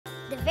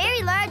the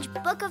very large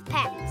book of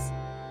pets.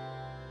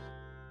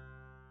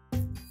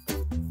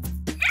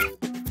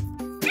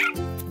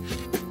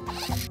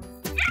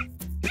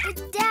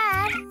 But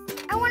Dad,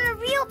 I want a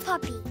real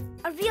puppy.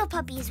 A real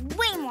puppy is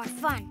way more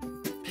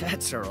fun.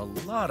 Pets are a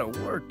lot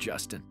of work,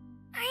 Justin.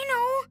 I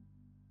know,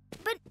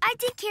 but I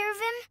take care of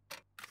him.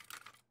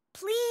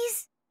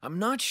 Please? I'm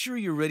not sure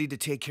you're ready to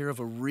take care of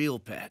a real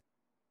pet,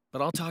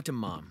 but I'll talk to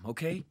Mom,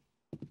 okay?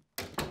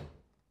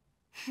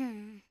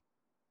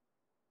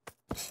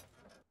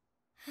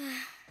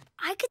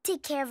 I could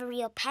take care of a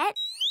real pet.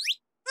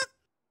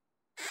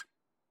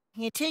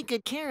 You take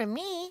good care of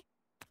me.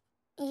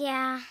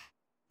 Yeah,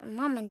 but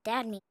Mom and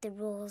Dad make the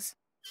rules.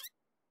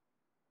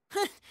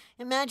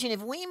 Imagine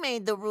if we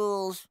made the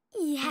rules.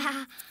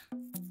 Yeah,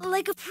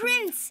 like a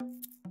prince.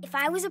 If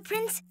I was a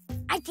prince,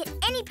 I'd get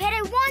any pet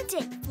I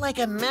wanted. Like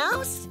a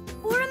mouse?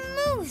 Or a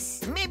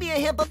moose. Maybe a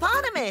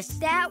hippopotamus.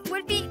 That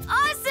would be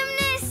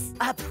awesomeness.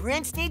 A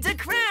prince needs a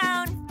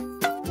crown.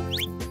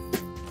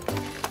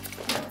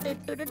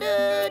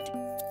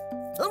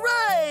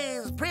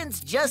 Arise, Prince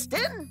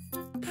Justin.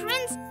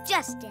 Prince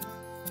Justin.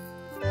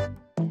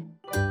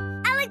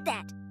 I like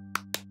that.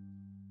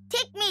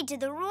 Take me to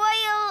the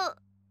royal,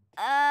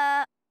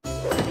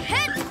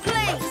 pet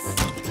place.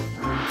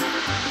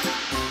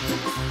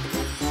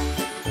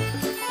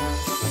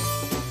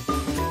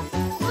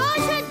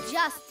 Raja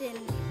Justin,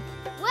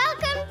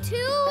 welcome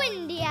to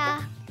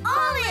India.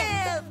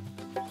 Olive!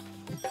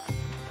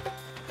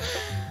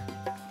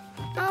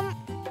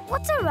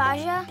 What's a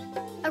Raja?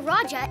 A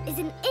Raja is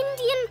an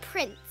Indian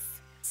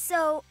prince.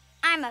 So,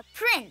 I'm a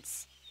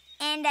prince,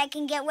 and I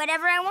can get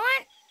whatever I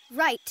want?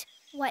 Right,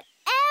 whatever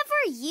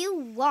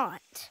you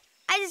want.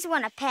 I just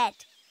want a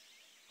pet.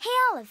 Hey,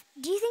 Olive,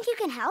 do you think you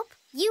can help?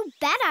 You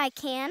bet I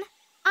can.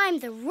 I'm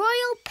the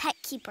royal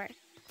pet keeper.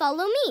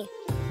 Follow me.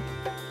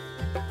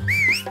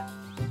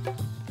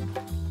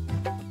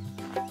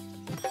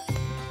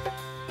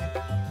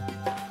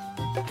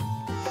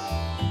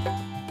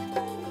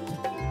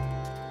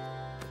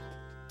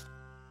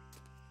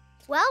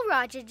 Well,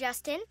 Raja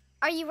Justin,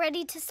 are you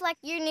ready to select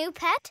your new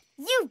pet?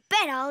 You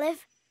bet,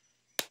 Olive.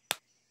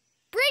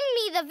 Bring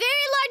me the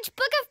very large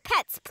book of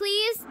pets,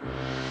 please.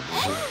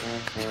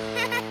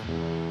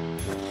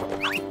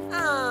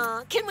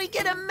 Oh, can we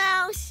get a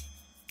mouse?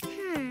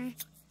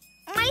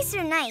 Mice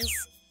are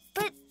nice,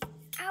 but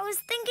I was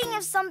thinking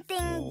of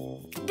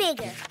something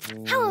bigger.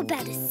 How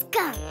about a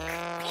skunk?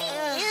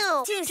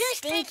 Ew, Too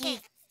stinky.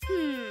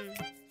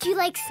 Do you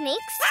like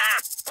snakes?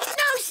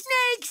 No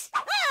snakes!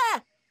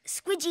 Ah!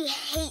 Squidgy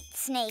hates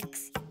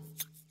snakes.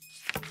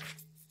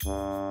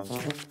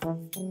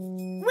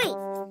 Wait,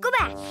 go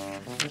back.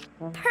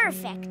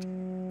 Perfect.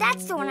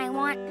 That's the one I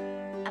want.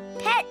 A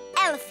pet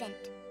elephant.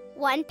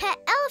 One pet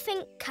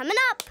elephant coming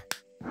up.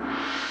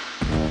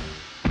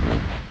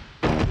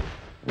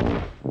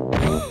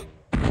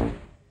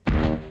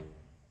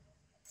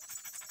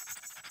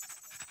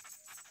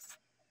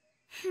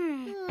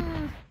 Hey!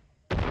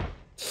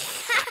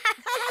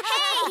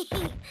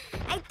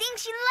 I think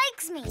she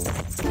likes me.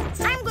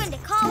 I'm going to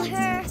call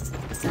her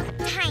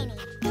Tiny.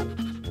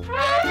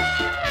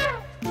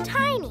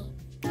 Tiny.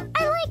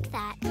 I like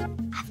that.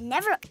 I've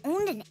never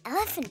owned an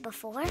elephant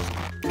before.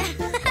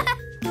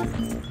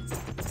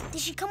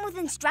 Does she come with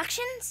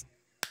instructions?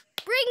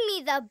 Bring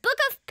me the book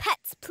of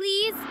pets,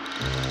 please.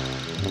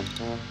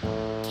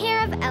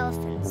 Care of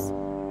elephants.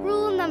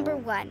 Rule number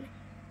 1.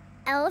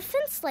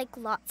 Elephants like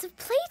lots of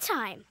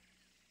playtime.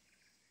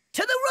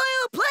 To the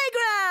royal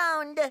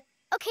playground!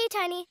 Okay,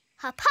 Tiny.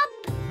 Hop, hop.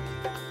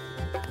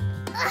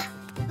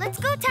 Let's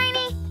go,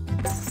 Tiny.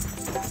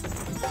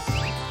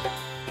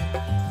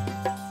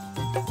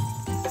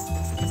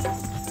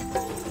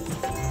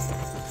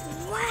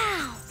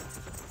 Wow!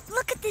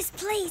 Look at this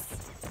place.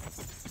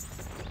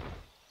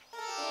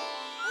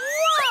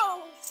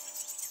 Whoa!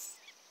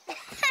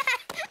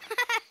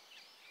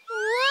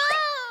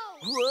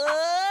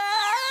 Whoa!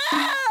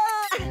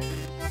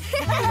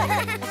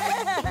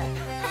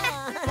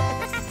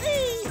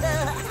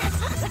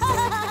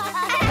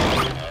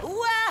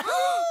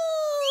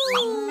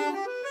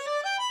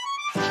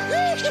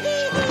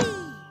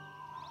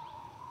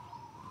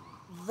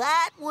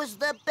 That was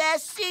the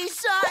best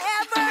seesaw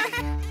ever!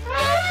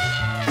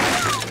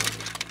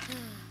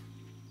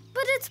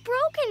 But it's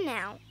broken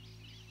now.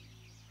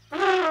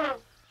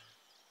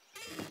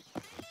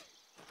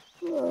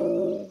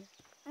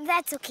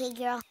 That's okay,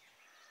 girl.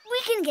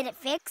 We can get it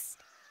fixed.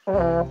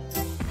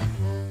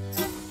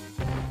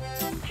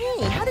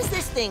 Hey, how does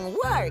this thing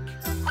work?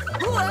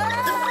 Whoa!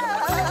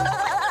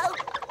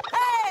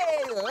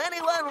 Hey,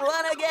 anyone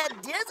want to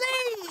get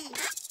dizzy?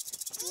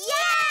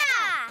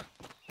 Yeah!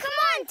 Come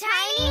on,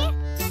 Tiny!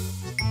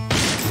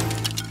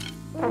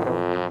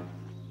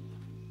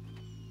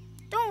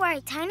 Don't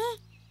worry, Tiny.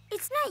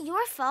 It's not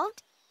your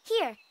fault.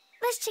 Here,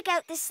 let's check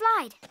out this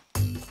slide.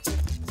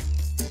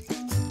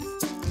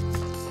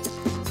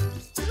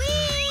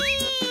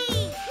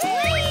 Whee!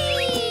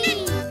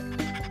 Whee!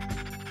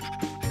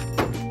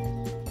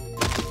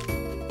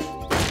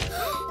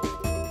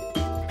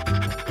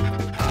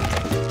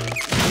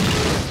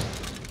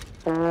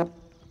 I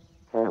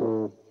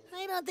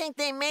don't think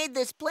they made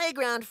this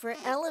playground for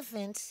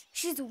elephants.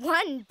 She's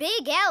one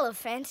big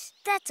elephant.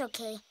 That's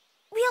okay.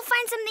 We'll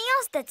find something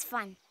else that's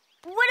fun.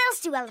 What else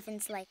do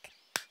elephants like?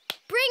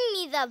 Bring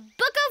me the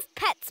Book of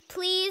Pets,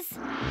 please.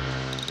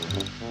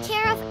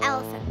 Care of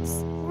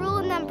elephants.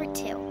 Rule number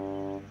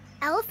 2.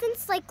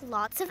 Elephants like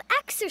lots of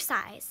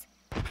exercise,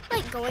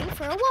 like going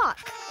for a walk.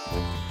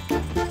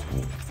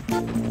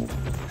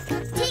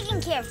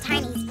 Taking care of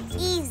Tiny's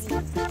easy.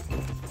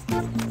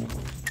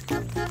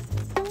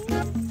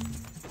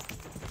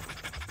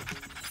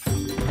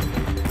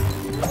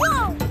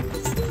 Whoa!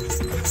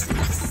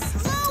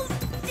 Slow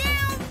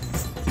down,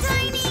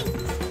 Tiny!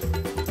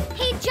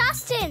 Hey,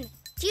 Justin,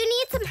 do you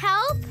need some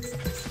help?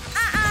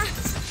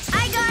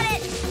 I got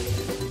it.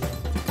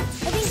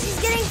 I think she's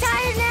getting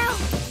tired now.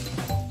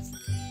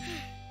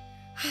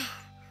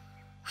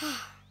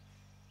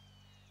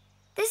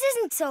 This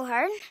isn't so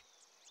hard.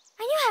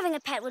 I knew having a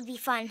pet would be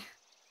fun,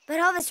 but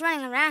all this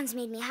running around's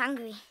made me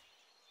hungry.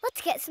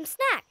 Let's get some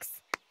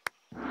snacks.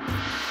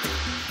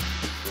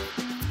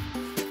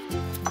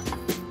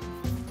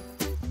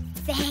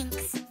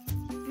 Thanks.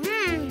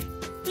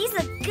 These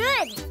look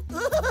good.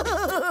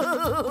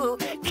 Ooh,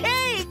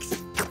 cakes!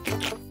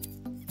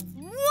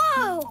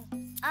 Whoa!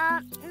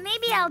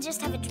 Maybe I'll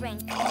just have a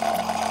drink.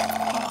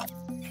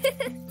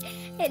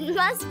 It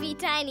must be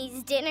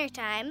Tiny's dinner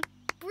time.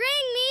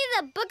 Bring me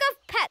the Book of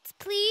Pets,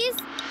 please.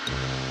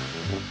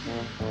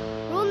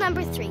 Rule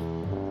number 3.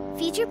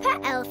 Feed your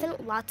pet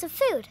elephant lots of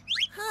food.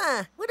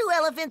 Huh, what do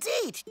elephants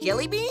eat?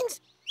 Jelly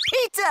beans?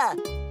 Pizza!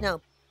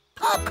 No,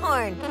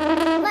 popcorn.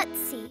 Let's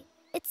see.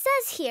 It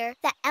says here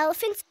that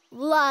elephants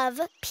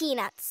love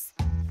peanuts.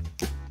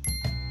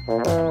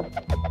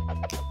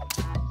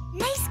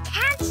 Nice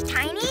catch,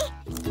 Tiny.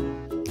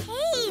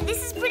 Hey,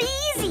 this is pretty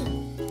easy.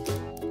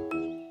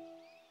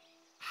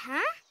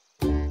 Huh?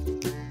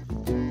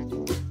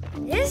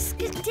 This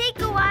could take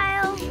a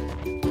while.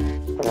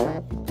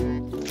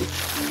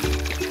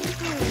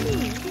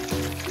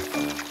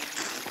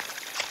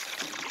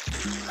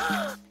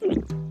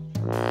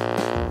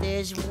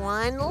 There's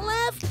one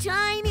left,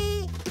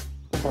 Tiny.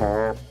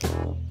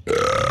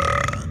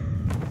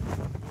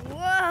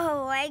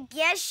 Whoa, I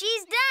guess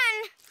she's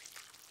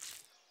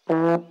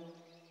done.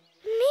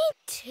 Me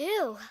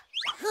too.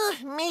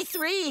 Me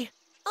 3.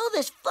 All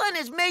this fun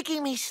is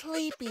making me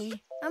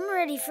sleepy. I'm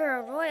ready for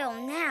a royal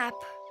nap.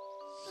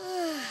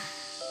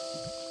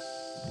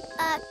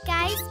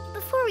 Guys,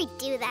 before we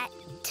do that,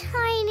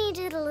 Tiny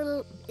did a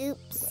little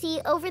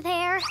oopsie over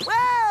there.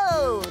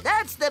 Whoa!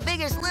 That's the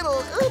biggest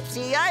little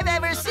oopsie I've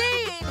ever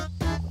seen.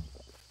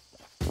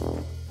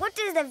 What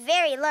does the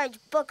very large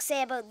book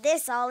say about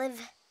this,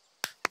 Olive?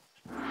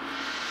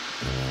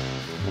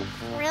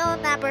 Rule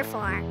number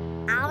 4.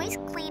 Always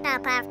clean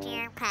up after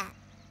your pet.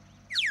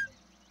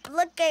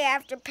 Looking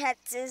after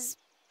pets is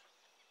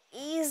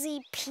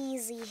easy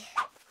peasy.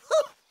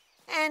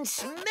 And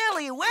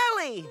smelly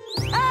welly.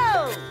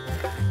 Oh!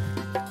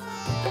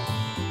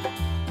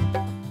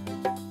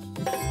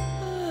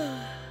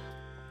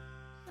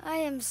 I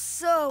am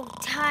so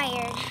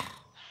tired.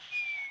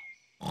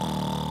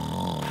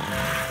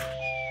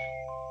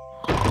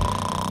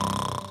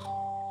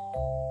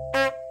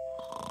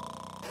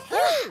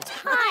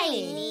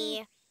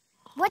 Tiny.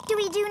 What do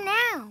we do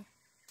now?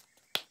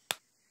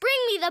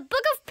 Bring me the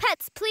Book of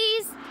Pets,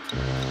 please.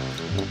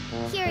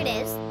 Here it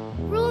is.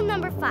 Rule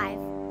number 5.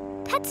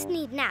 Pets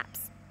need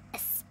naps,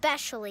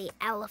 especially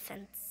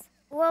elephants.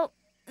 Well,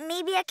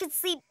 maybe I could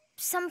sleep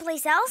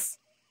someplace else?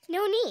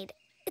 No need.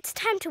 It's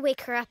time to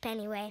wake her up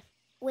anyway.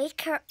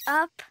 Wake her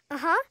up?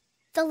 Uh-huh.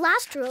 The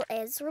last rule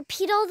is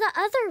repeat all the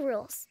other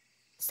rules.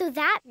 So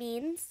that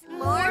means...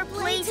 More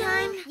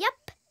playtime?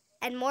 Yep.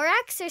 And more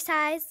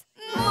exercise.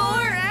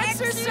 More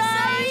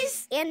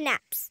exercise? And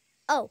naps.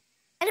 Oh,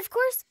 and of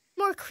course,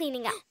 more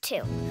cleaning up,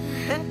 too.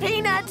 And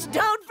peanuts!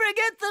 Don't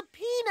forget the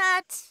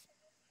peanuts!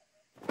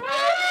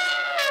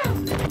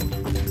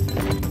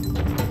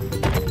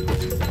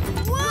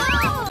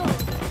 Whoa!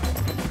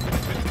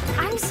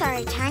 I'm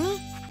sorry, Tiny.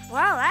 We're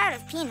all out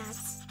of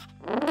peanuts.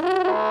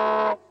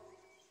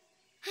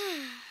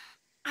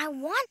 I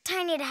want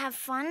Tiny to have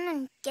fun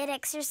and get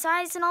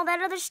exercise and all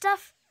that other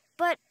stuff,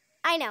 but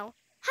I know.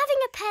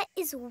 Having a pet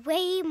is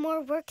way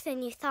more work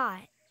than you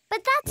thought.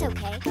 But that's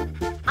okay.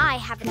 I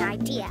have an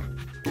idea.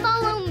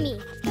 Follow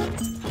me.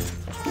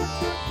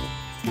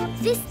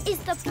 This is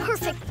the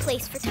perfect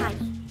place for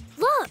Tiny.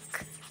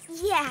 Look!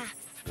 yeah,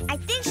 I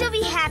think she'll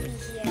be happy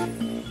here.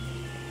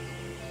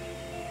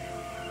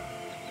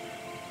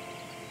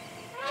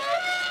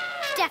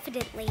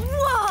 Definitely.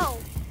 Whoa!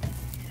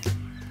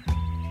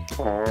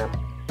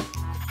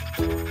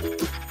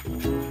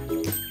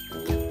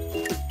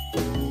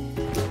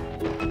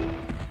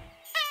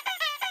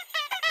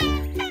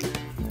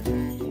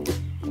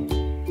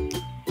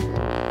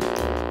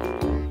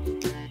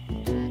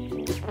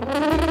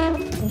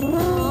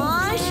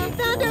 Aw, she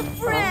found a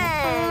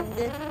friend.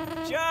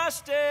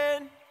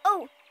 Justin!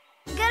 Oh,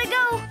 gotta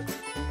go.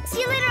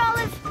 See you later,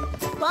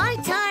 Olive. Bye,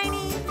 Tiny.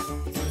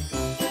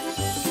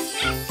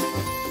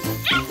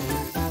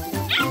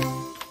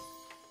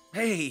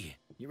 Hey,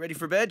 you ready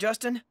for bed,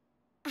 Justin?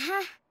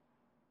 Uh-huh.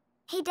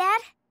 Hey,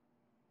 Dad?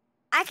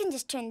 I can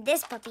just turn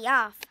this puppy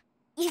off.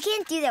 You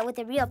can't do that with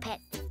a real pet,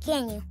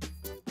 can you?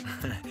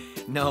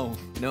 No,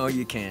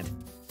 you can't.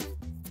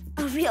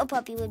 A real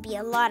puppy would be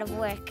a lot of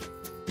work.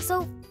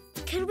 So,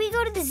 could we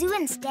go to the zoo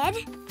instead?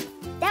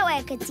 That way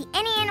I could see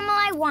any animal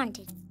I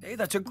wanted. Hey,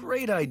 that's a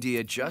great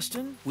idea,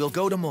 Justin. We'll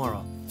go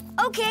tomorrow.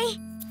 Okay.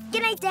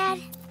 Good night, Dad.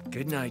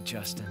 Good night,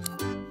 Justin.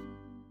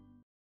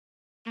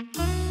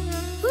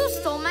 Who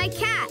stole my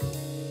cat?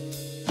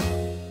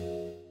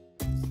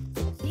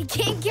 You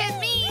can't get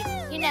me.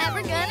 You're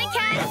never gonna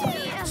catch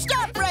me.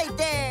 Stop right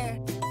there!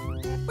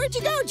 Where'd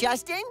you go,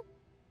 Justin?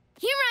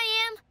 Here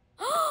I am.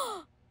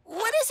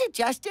 What is it,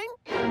 Justin?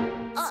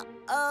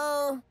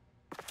 Uh-oh.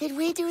 Did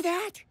we do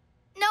that?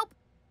 Nope.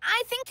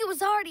 I think it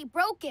was already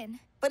broken.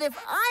 But if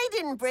I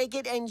didn't break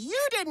it and you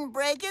didn't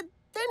break it,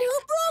 then who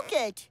broke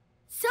it?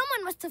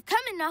 Someone must have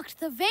come and knocked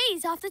the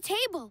vase off the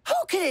table.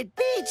 Who could it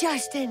be,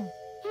 Justin?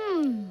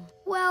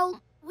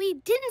 Well, we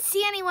didn't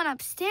see anyone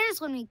upstairs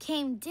when we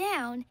came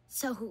down,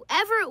 so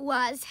whoever it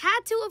was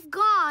had to have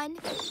gone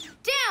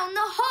down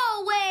the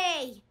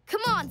hallway.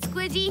 Come on,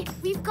 Squidgy.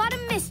 We've got a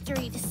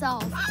mystery to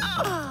solve.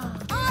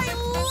 I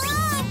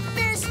love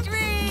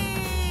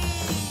mystery!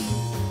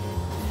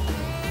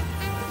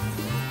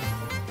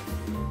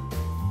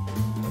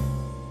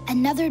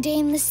 Another day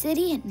in the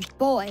city, and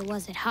boy,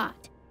 was it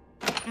hot.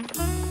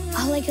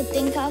 All I could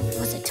think of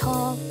was a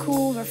tall,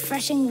 cool,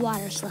 refreshing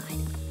water slide.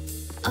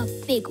 A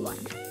big one.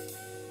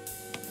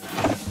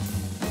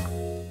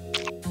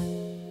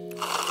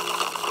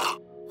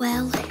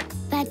 Well,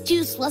 that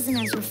juice wasn't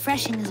as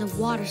refreshing as a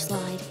water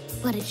slide,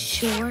 but it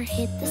sure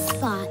hit the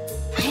spot.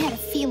 I had a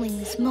feeling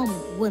this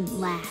moment wouldn't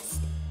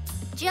last.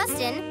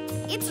 Justin,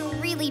 it's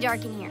really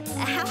dark in here.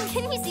 How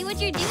can we see what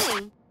you're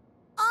doing?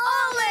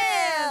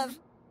 Olive!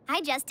 Hi,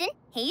 Justin.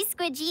 Hey,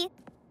 Squidgy.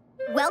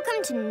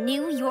 Welcome to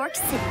New York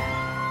City.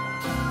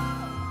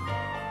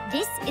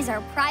 This is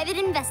our private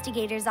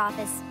investigator's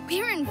office.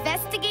 We're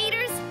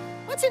investigators?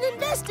 What's an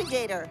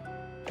investigator?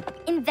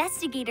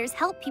 Investigators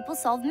help people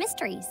solve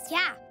mysteries.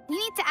 Yeah, we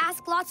need to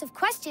ask lots of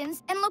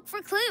questions and look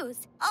for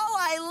clues. Oh,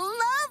 I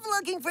love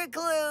looking for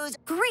clues.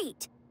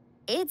 Great.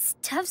 It's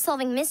tough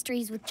solving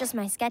mysteries with just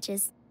my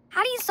sketches.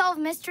 How do you solve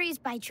mysteries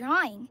by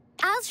drawing?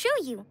 I'll show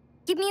you.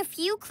 Give me a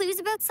few clues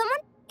about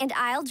someone, and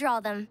I'll draw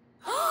them.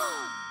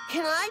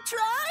 Can I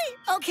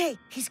try? Okay,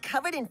 he's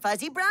covered in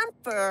fuzzy brown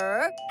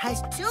fur,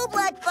 has 2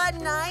 black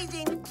button eyes,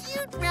 and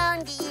cute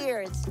round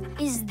ears.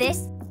 Is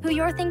this who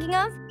you're thinking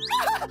of?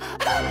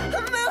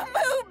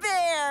 Moo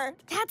Bear!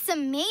 That's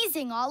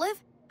amazing,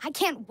 Olive. I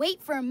can't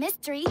wait for a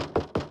mystery.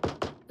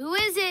 Who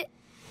is it?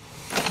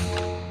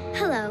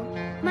 Hello,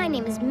 my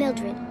name is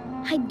Mildred.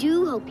 I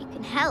do hope you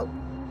can help.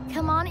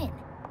 Come on in.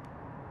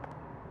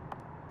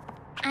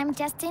 I'm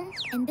Justin,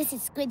 and this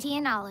is Squidgy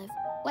and Olive.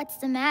 What's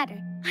the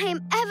matter? I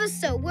am ever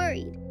so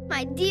worried.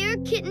 My dear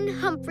kitten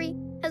Humphrey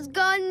has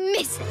gone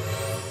missing.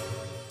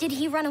 Did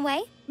he run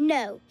away?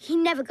 No, he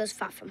never goes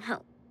far from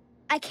home.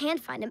 I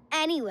can't find him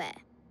anywhere.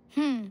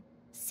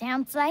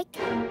 Sounds like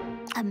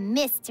a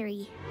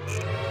mystery.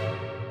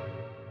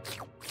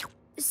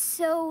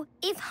 So,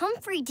 if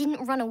Humphrey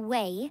didn't run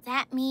away,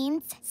 That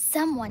means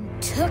someone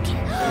took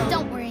him.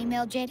 Don't worry,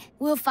 Mildred.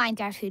 We'll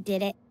find out who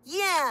did it.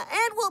 Yeah,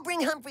 and we'll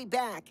bring Humphrey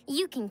back.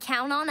 you can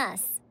count on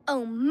us.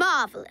 Oh,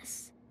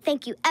 marvelous.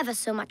 Thank you ever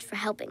so much for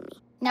helping me.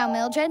 Now,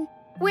 Mildred,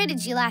 where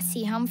did you last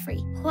see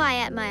Humphrey? Why,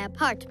 at my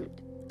apartment,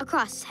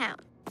 across town.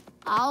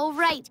 All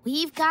right,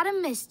 we've got a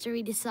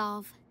mystery to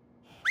solve.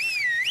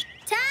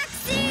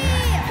 Taxi!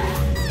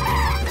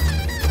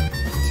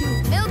 To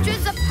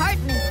Mildred's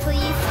apartment,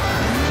 please.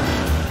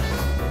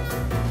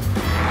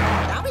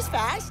 That was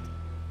fast.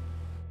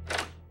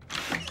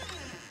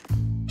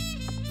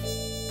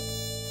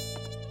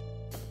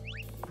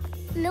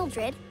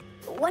 Mildred,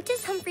 what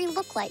does Humphrey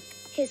look like?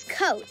 His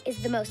coat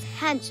is the most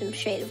handsome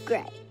shade of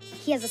gray.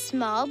 He has a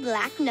small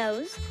black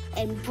nose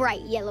and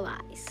bright yellow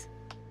eyes.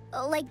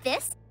 Like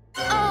this?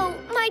 Oh,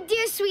 my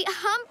dear sweet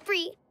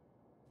Humphrey.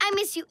 I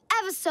miss you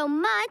ever so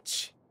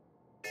much.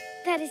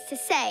 That is to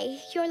say,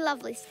 your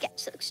lovely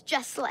sketch looks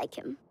just like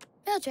him.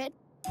 Mildred,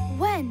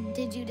 when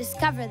did you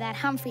discover that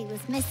Humphrey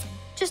was missing?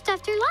 Just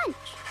after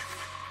lunch.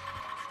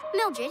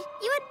 Mildred,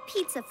 you had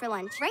pizza for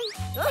lunch, right?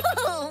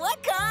 Ooh,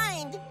 what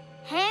kind?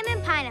 Ham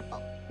and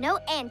pineapple. No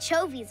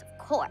anchovies, of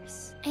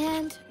course.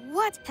 And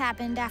what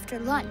happened after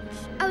lunch?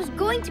 I was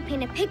going to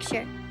paint a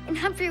picture, and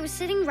Humphrey was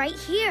sitting right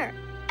here.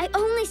 I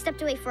only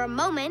stepped away for a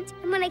moment,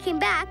 and when I came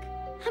back,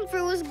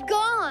 Humphrey was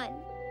gone.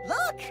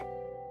 Look!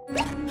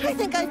 I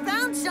think I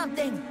found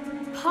something.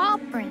 Paw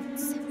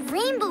prints.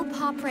 Rainbow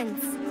paw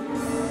prints.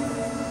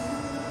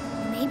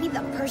 Maybe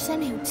the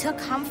person who took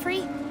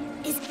Humphrey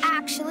is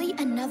actually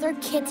another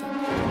kitten.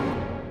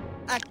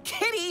 A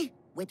kitty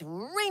with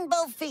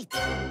rainbow feet.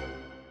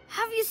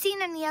 Have you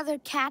seen any other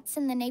cats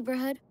in the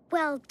neighborhood?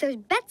 Well, there's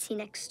Betsy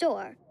next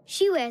door.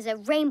 She wears a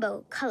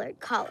rainbow-colored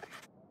collar.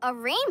 A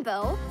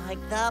rainbow? Like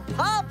the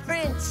paw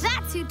prints.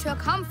 That's who took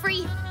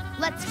Humphrey.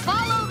 Let's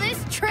follow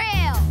this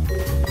trail.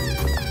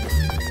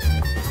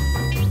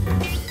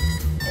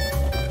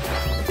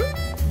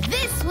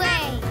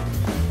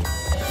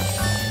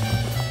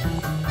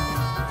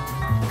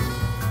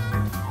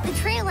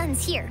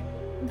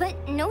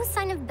 no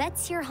sign of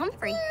Betsy or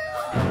Humphrey.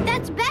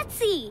 That's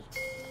Betsy!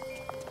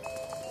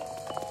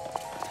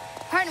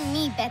 Pardon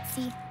me,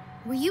 Betsy.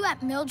 Were you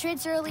at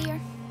Mildred's earlier?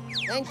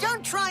 And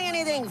don't try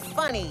anything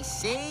funny,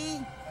 see?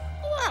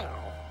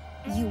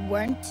 You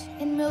weren't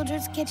in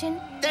Mildred's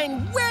kitchen?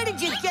 Then where did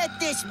you get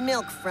this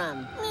milk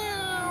from?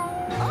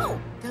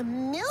 Oh, the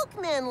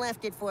milkman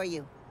left it for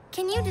you.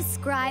 Can you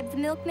describe the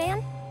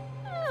milkman?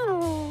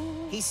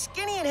 He's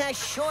skinny and has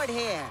short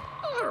hair.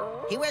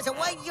 He wears a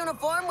white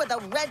uniform with a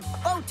red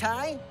bow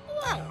tie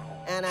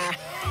and a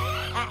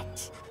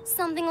hat.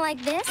 Something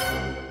like this?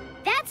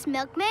 That's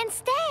Milkman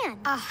Stan.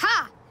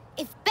 Aha!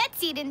 If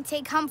Betsy didn't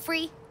take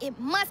Humphrey, it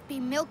must be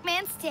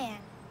Milkman Stan.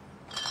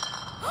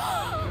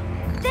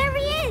 There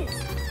he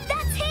is!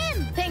 That's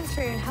him! Thanks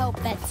for your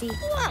help, Betsy.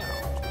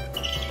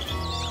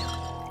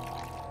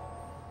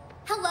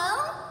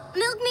 Hello?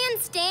 Milkman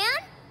Stan?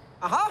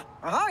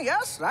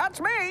 Yes,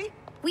 that's me.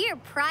 We're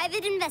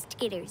private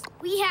investigators.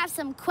 We have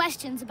some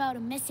questions about a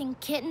missing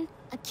kitten.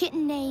 A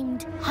kitten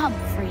named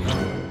Humphrey.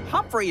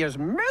 Humphrey is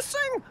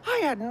missing? I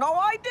had no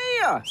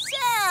idea.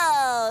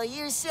 So,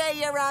 you say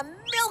you're a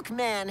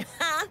milkman,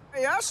 huh?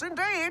 Yes,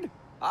 indeed.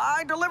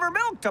 I deliver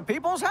milk to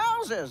people's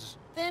houses.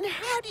 Then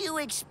how do you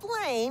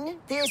explain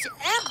this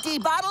empty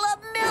bottle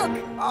of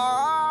milk?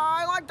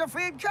 I like to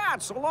feed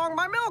cats along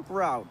my milk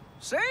route.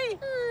 See?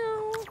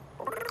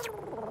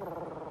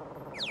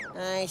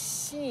 I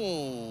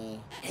see.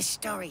 This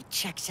story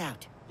checks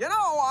out. You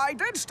know, I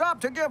did stop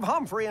to give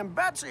Humphrey and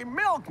Betsy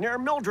milk near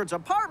Mildred's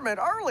apartment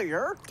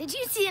earlier. Did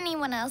you see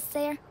anyone else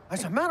there?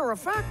 As a matter of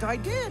fact, I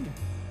did.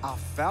 A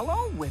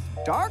fellow with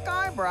dark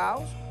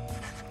eyebrows,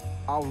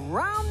 a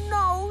round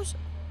nose,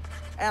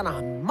 and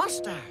a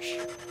mustache.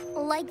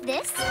 Like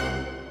this?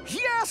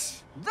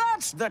 Yes,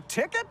 that's the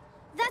ticket.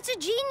 That's a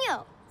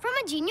Genio from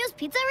a Genio's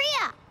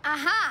Pizzeria.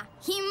 Aha!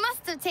 He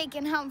must have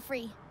taken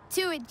Humphrey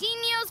to a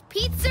Genio's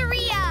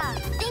Pizzeria.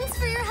 Thanks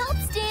for your help,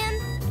 Stan.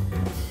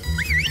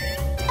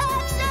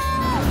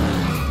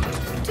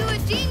 To a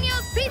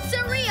Genio's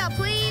Pizzeria,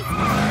 please.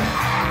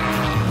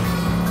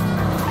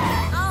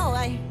 Oh,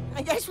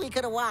 I guess we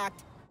could have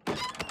walked.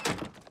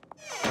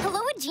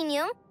 Hello,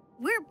 Genio.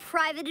 We're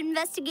private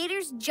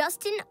investigators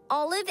Justin,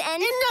 Olive,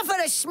 and... Enough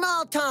of the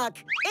small talk.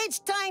 It's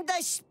time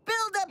to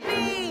spill the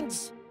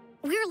beans.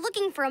 We're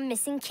looking for a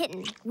missing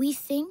kitten. We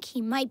think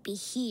he might be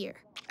here.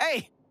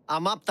 Hey,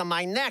 I'm up to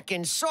my neck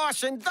in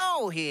sauce and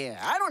dough here.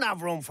 I don't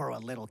have room for a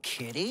little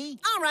kitty.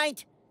 All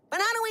right, but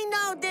how do we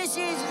know this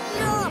is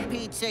your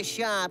pizza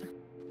shop?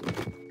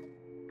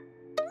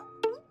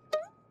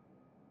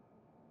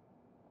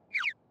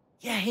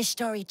 Yeah, his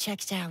story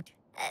checks out.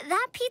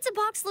 That pizza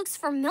box looks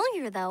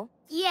familiar, though.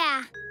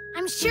 Yeah,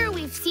 I'm sure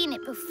we've seen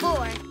it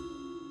before.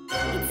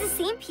 It's the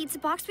same pizza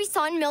box we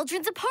saw in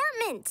Mildred's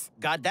apartment.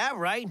 Got that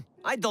right.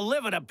 I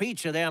delivered a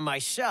pizza there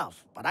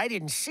myself, but I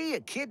didn't see a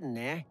kid in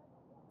there.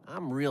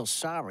 I'm real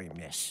sorry,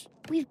 miss.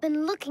 We've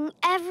been looking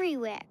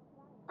everywhere.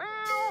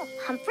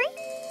 Humphrey?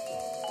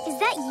 Is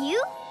that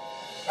you?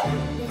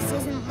 This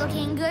isn't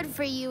looking good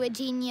for you,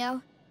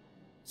 Eugenio.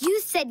 You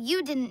said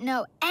you didn't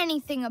know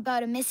anything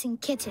about a missing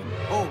kitten.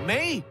 Oh,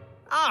 me?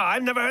 Oh,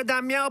 I've never heard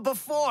that meow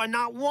before.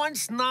 Not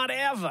once, not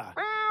ever.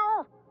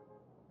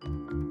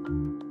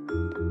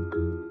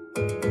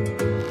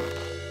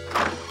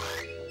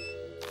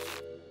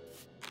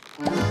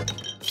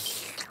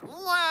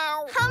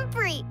 Wow.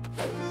 Humphrey!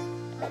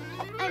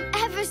 I'm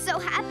ever so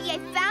happy I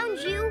found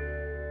you.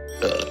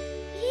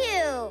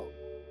 You.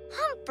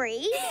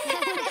 Humphrey?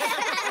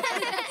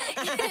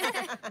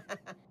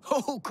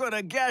 Who could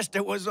have guessed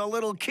it was a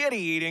little kitty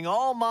eating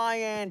all my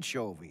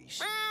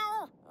anchovies?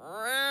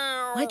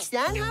 What's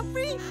that,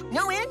 Humphrey?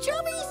 No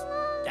anchovies?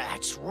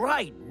 That's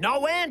right,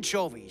 no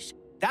anchovies.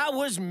 That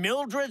was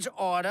Mildred's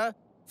order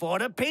for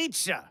the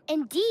pizza.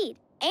 Indeed.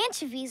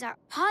 Anchovies are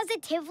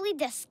positively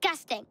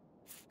disgusting.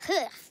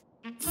 Ugh.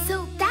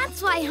 So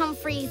that's why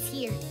Humphrey is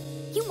here.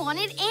 He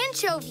wanted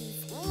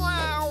anchovies.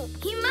 Wow.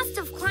 He must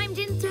have climbed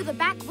in through the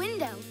back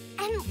window.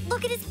 And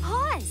look at his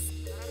paws.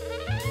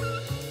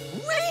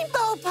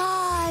 Rainbow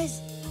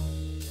paws.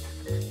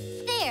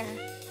 There.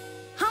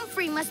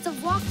 Humphrey must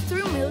have walked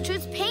through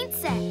Mildred's paint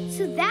set.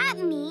 So that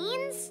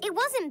means... It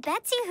wasn't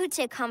Betsy who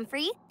took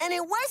Humphrey. And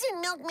it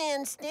wasn't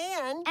Milkman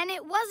Stan. And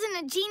it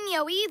wasn't a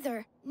Genio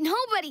either.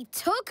 Nobody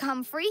took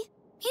Humphrey.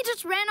 He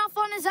just ran off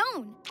on his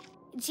own.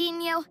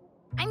 Genio,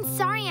 I'm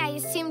sorry I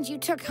assumed you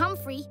took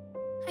Humphrey.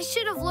 I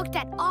should have looked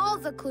at all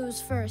the clues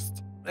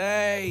first.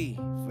 Hey,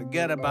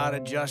 forget about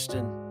it,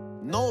 Justin.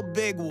 No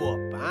big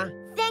whoop, huh?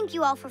 Thank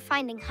you all for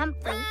finding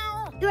Humphrey.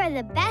 You are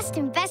the best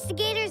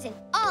investigators in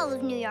all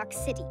of New York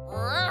City.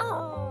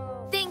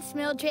 Thanks,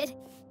 Mildred.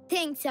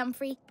 Thanks,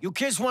 Humphrey. You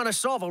kids want to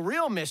solve a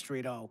real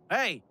mystery, though.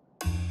 Hey.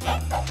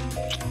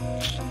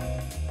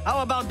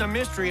 How about the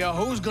mystery of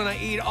who's gonna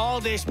eat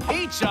all this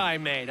pizza I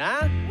made,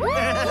 huh?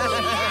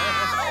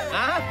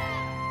 Huh?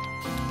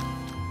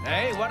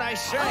 Hey, what'd I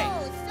say?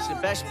 It's the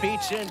best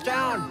pizza in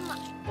town.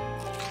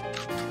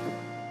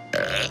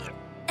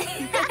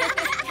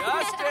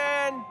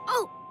 Justin!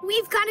 Oh,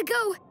 we've got to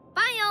go.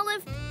 Bye,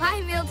 Olive.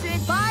 Bye,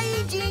 Mildred.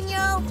 Bye,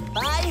 Genio.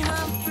 Bye,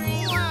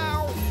 Humphrey.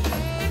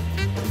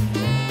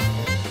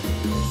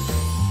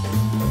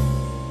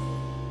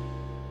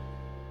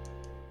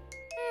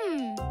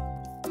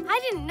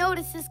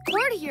 noticed this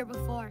cord here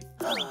before.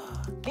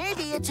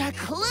 Maybe it's a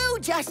clue,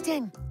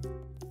 Justin.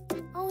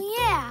 Oh,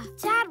 yeah.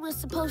 Dad was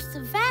supposed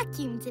to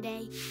vacuum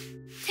today.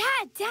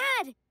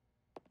 Dad!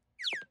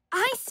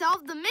 I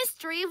solved the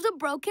mystery of the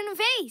broken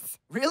vase.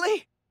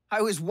 Really?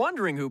 I was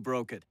wondering who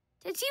broke it.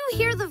 Did you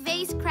hear the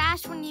vase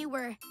crash when you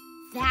were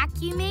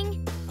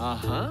vacuuming?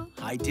 Uh-huh,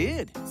 I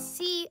did.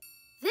 See,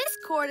 this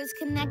cord is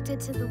connected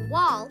to the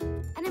wall,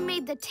 and it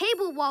made the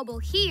table wobble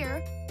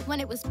here when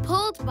it was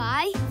pulled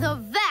by the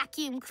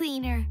vacuum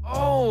cleaner.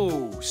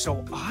 Oh,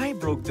 so I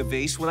broke the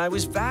vase when I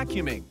was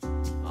vacuuming.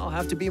 I'll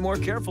have to be more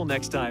careful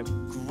next time.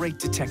 Great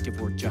detective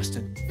work,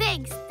 Justin.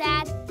 Thanks,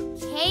 Dad.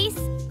 Case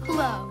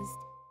closed.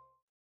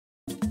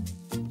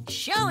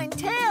 Show and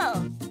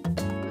tell.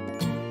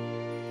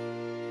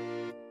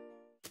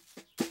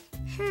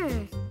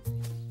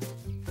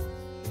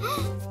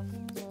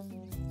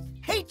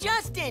 Hey,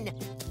 Justin!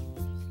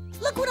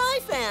 Look what I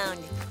found!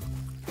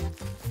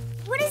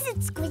 What is it,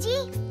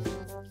 Squidgy?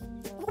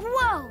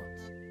 Whoa!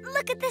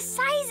 Look at the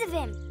size of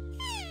him.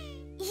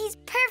 He's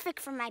perfect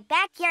for my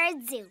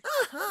backyard zoo.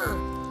 Uh-huh.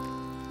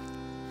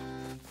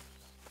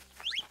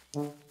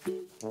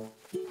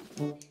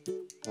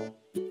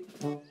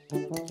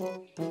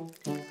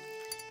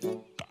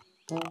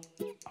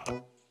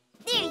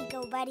 There you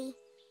go, buddy.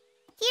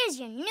 Here's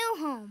your new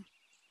home.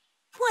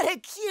 What a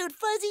cute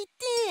fuzzy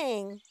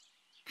thing!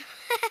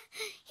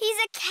 He's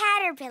a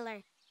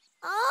caterpillar.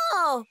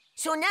 Oh,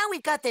 so now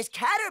we've got this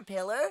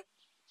caterpillar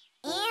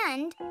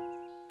And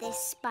this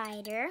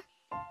spider.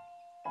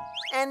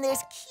 and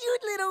this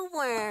cute little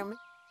worm.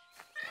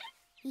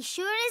 He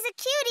sure is a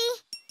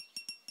cutie.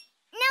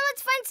 Now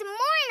let's find some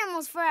more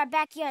animals for our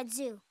backyard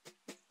zoo.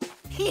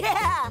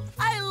 Yeah,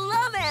 I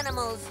love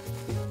animals.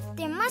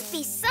 There must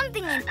be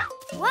something in...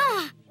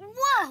 Whoa!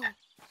 Whoa!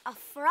 A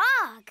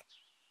frog.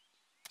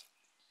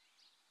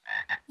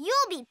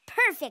 You'll be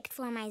perfect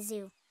for my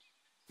zoo.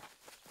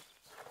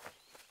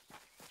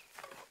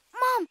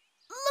 Mom,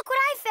 look what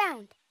I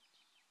found.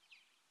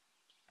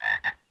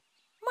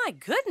 My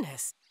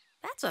goodness,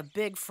 that's a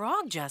big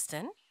frog,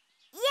 Justin.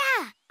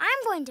 Yeah,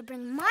 I'm going to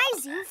bring my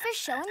zoo for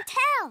show and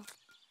tell.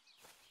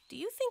 Do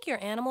you think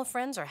your animal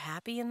friends are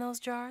happy in those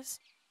jars?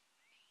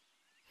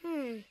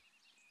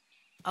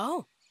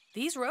 Oh,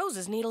 these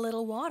roses need a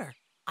little water.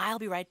 I'll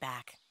be right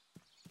back.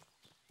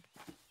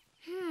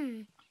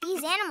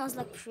 These animals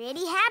look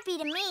pretty happy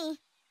to me.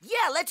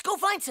 Yeah, let's go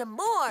find some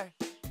more.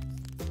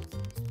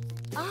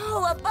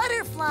 Oh, a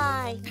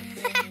butterfly.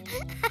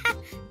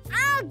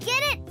 I'll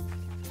get it.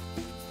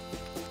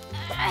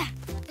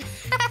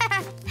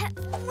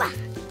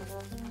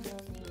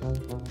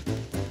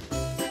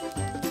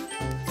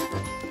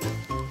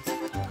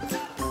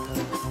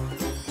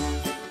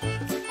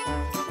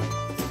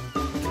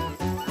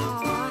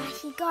 Aw,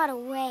 he got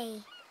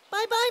away.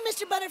 Bye-bye,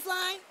 Mr.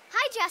 Butterfly.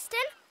 Hi, Justin.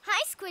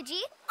 Hi,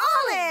 Squidgy.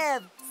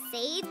 Olive!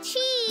 Say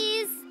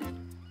cheese.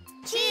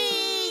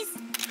 Cheese.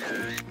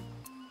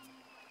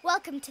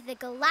 Welcome to the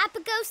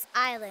Galapagos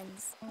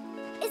Islands.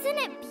 Isn't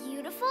it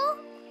beautiful?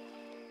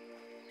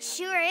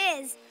 Sure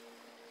is.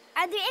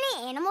 Are there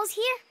any animals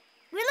here?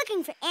 We're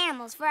looking for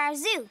animals for our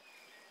zoo.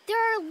 There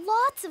are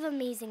lots of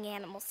amazing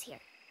animals here.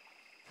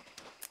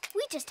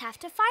 We just have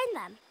to find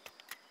them.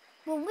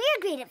 Well, we're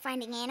great at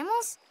finding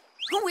animals.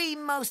 We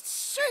most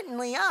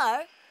certainly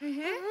are.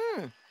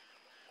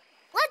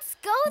 Let's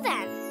go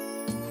then.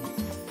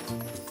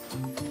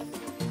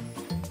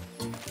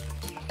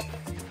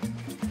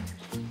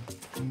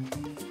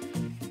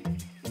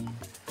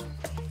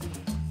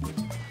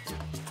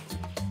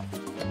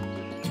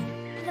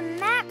 The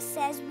map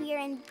says we are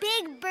in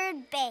Big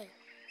Bird Bay.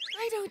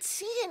 I don't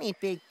see any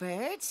big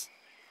birds.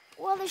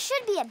 Well, there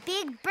should be a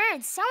big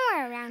bird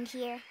somewhere around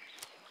here.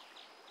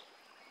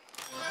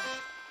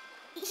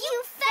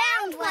 You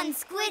found one,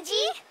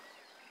 Squidgy!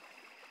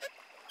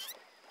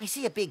 I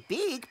see a big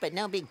beak, but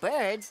no big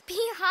birds.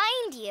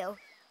 Behind you.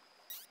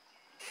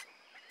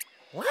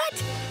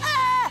 What?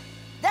 Ah!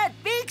 That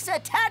beak's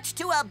attached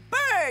to a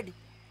bird!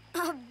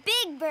 A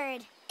big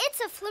bird. It's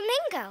a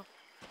flamingo.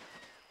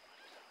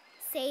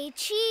 Say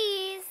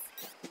cheese.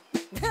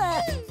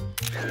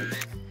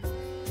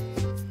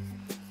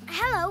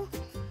 Hello,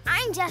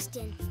 I'm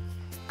Justin.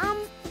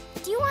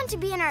 Do you want to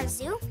be in our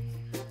zoo?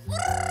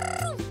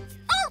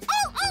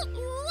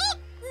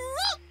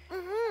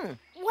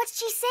 What's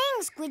she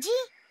saying, Squidgy?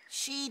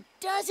 She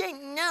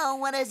doesn't know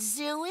what a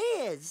zoo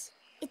is.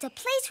 It's a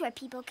place where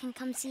people can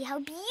come see how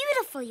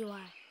beautiful you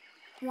are.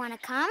 Wanna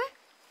come?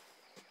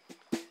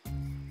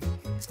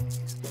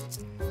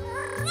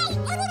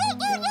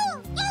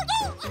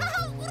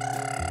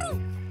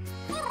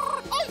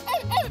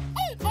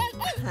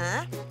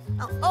 Huh?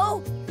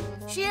 Oh,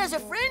 she has a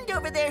friend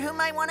over there who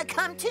might want to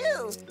come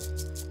too.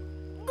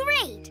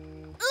 Great!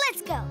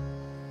 Let's go.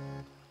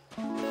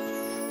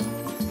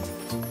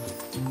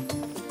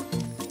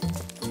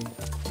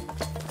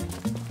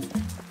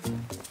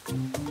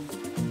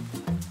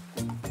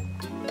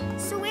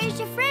 So where's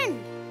your friend?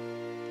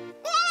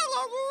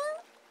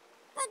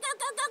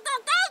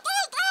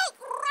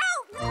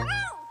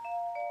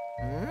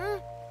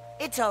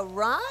 It's a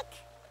rock?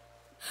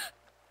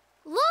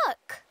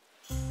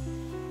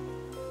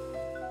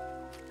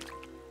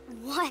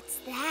 What's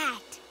that?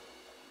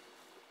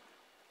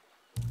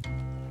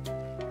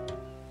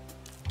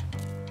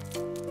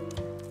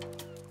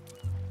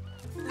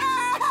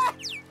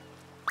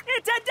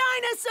 It's a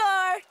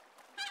dinosaur!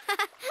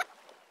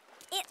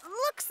 It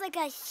looks like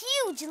a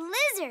huge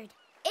lizard.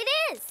 It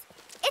is.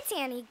 It's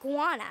an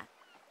iguana.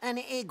 An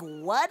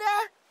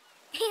iguana?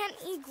 An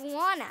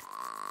iguana.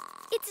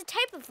 It's a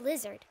type of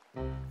lizard.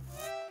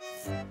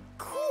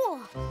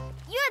 Cool.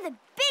 You're the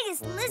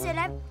biggest lizard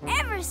I've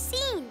ever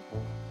seen.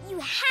 You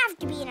have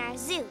to be in our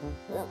zoo.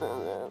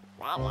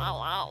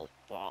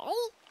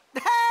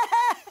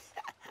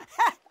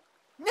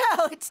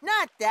 No, it's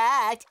not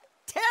that.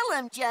 Tell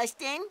him,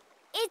 Justin.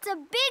 It's a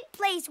big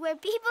place where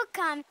people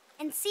come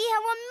and see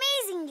how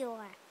amazing you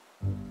are.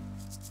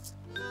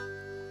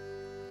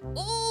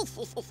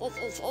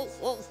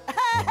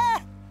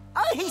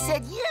 Oh, he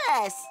said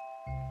yes.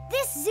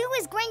 This zoo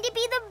is going to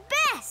be the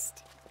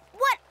best.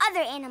 What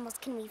other animals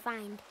can we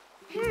find?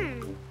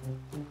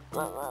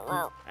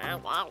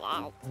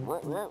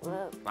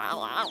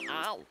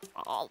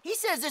 He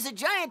says there's a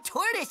giant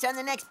tortoise on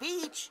the next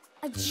beach.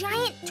 A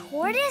giant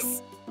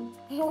tortoise?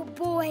 Oh,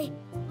 boy.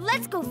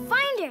 Let's go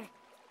find her.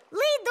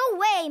 Lead the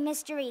way,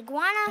 Mr.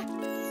 Iguana.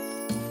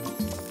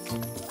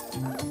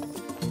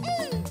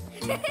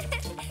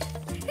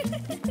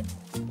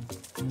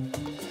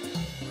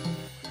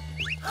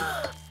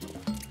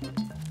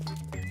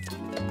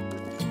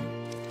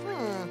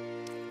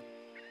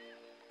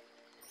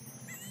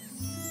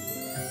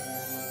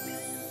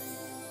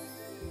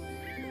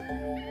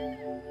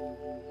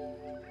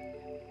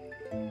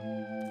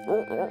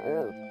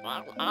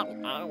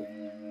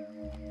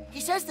 He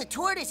says the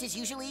tortoise is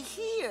usually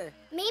here.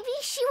 Maybe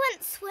she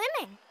went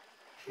swimming.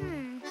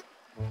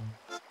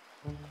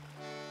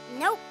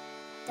 Nope.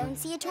 Don't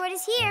see a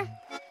tortoise here.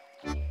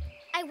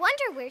 I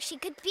wonder where she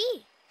could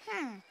be.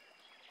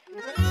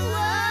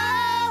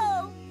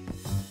 Whoa!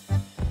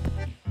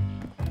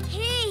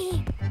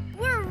 Hey,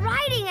 we're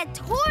riding a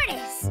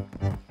tortoise.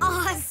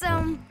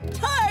 Awesome.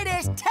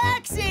 Tortoise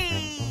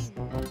taxi!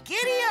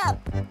 Giddy up!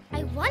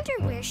 I wonder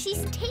where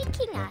she's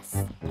taking us.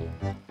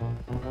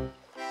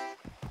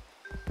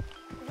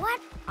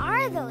 What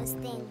are those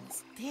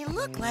things? They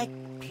look like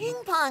ping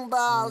pong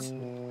balls.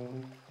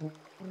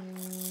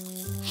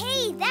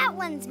 Hey, that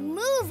one's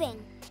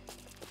moving.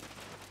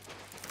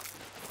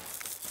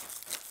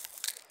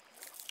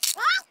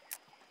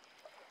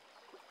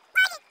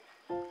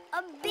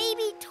 A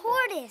baby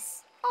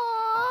tortoise.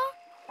 Aw,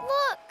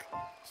 look,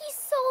 he's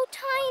so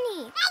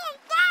tiny.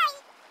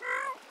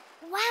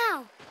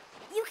 Wow,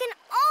 you can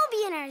all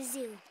be in our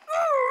zoo.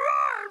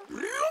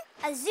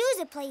 A zoo's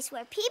a place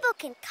where people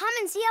can come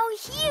and see how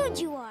huge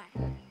you are.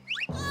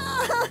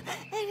 Oh,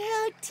 and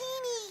how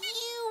teeny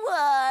you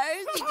are.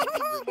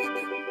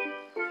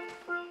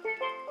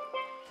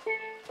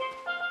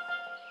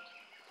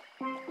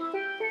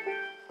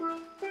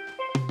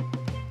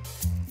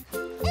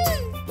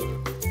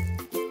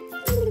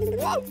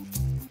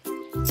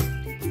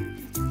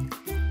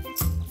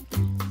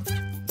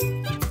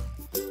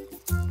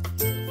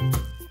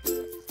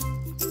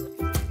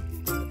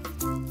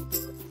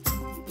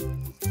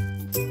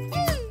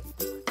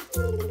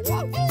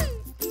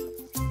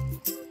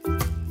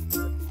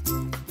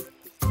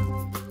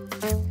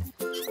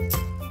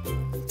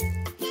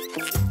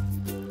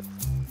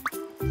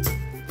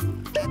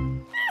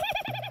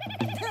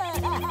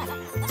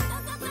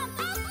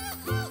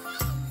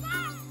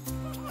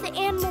 The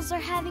animals are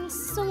having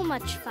so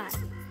much fun.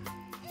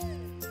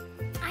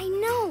 I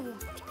know.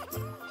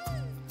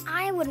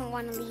 I wouldn't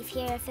want to leave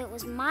here if it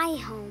was my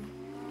home.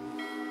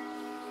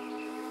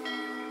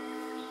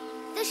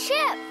 The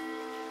ship!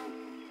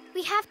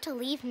 We have to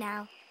leave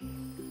now.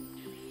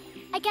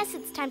 I guess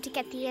it's time to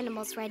get the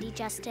animals ready,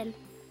 Justin.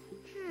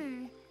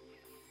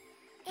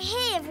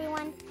 Hey,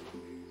 everyone.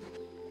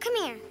 Come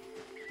here.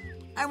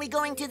 Are we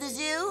going to the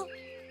zoo?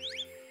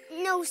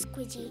 No,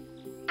 Squidgy.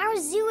 Our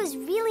zoo is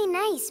really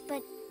nice,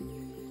 but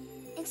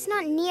it's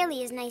not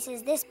nearly as nice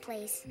as this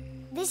place.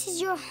 This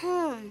is your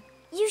home.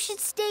 You should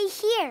stay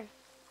here.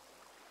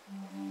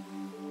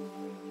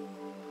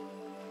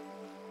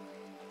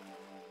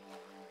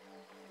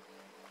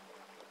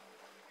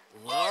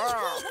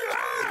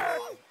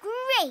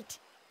 Great!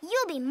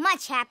 You'll be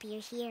much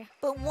happier here.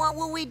 But what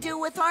will we do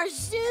with our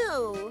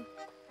zoo?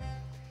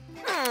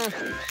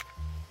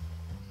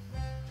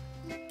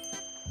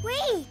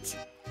 Wait!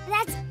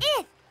 That's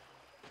it!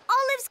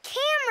 Olive's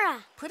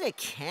camera! Put a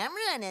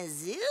camera in a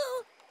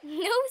zoo?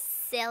 No,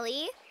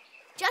 silly.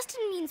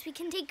 Justin means we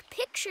can take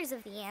pictures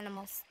of the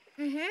animals.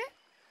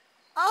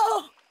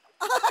 Oh!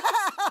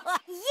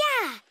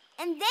 Yeah!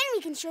 And then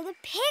we can show the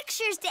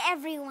pictures to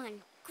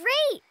everyone.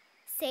 Great!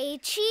 Say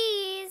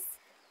cheese.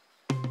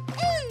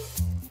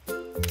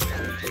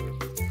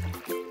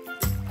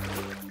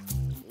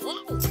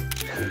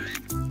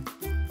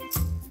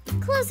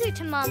 Closer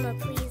to Mama,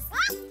 please.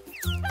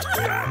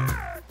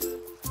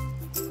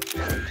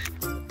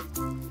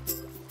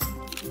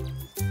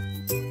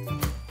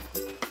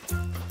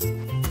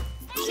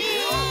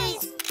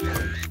 Cheese!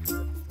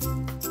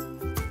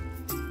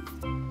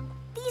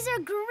 These are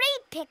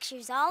great pictures.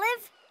 pictures,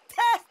 Olive.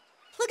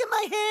 Look at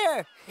my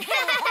hair.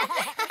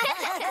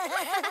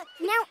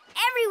 Now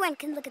everyone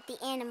can look at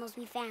the animals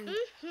we found.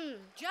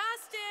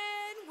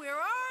 Justin, where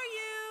are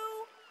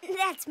you?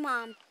 That's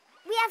Mom.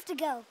 We have to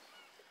go.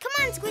 Come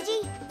on,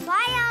 Squidgy.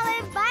 Bye,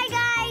 Olive. Bye,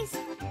 guys.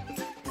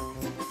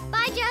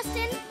 Bye,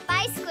 Justin.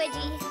 Bye,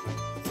 Squidgy.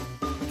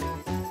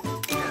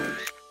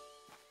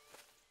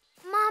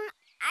 Mom,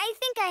 I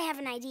think I have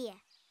an idea.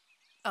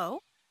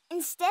 Oh?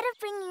 Instead of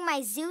bringing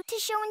my zoo to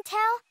show and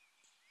tell,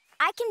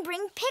 I can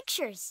bring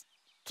pictures.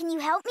 Can you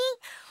help me?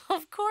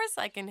 Of course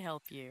I can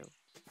help you.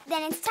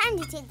 Then it's time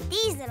to take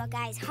these little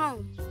guys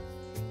home.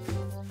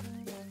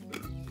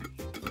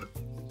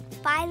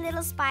 Bye,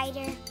 little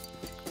spider.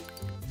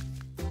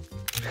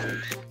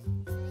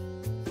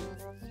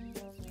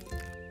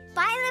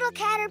 Bye, little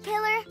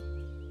caterpillar.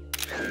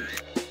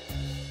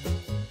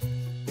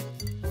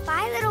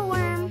 Bye, little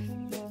worm.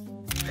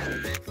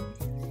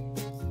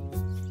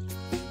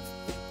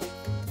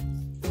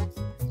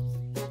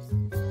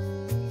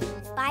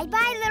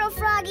 Bye-bye, little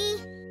froggy.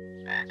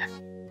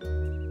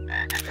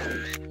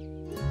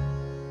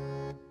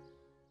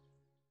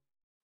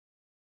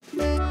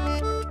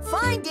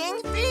 Finding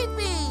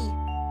Fifi.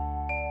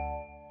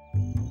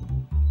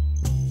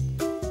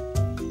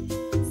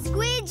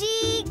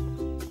 Squidgy!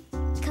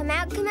 Come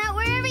out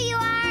wherever you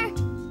are.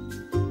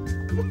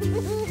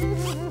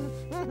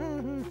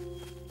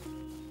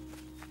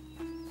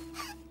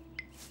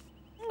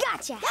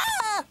 Gotcha!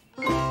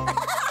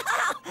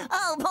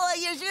 Oh, boy,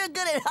 you're sure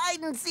good at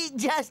hide and seek,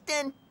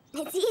 Justin.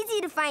 It's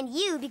easy to find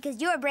you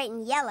because you're bright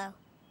and yellow.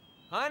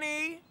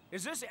 Honey,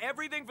 is this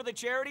everything for the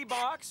charity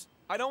box?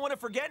 I don't want to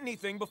forget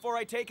anything before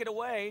I take it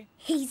away.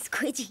 Hey,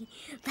 Squidgy,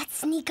 let's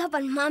sneak up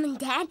on Mom and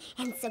Dad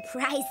and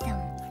surprise them.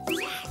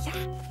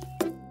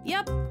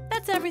 Yep,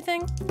 that's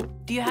everything.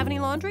 Do you have any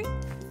laundry?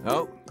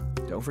 Oh,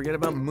 don't forget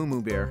about Moo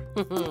Moo Bear.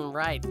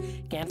 Right.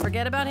 Can't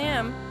forget about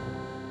him.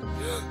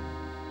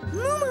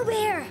 Moo Moo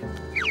Bear!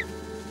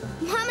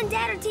 Mom and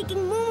Dad are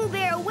taking Moo Moo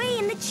Bear away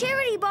in the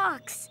charity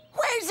box.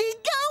 Where's he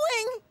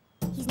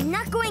going? He's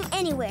not going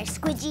anywhere,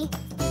 Squidgy.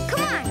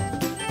 Come on!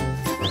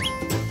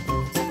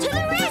 To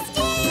the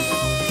rescue!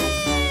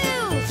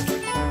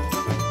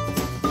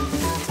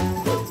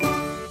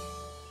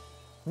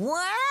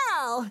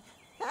 Wow!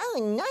 Oh,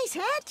 nice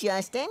hat,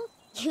 Justin.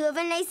 You have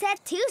a nice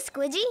hat too,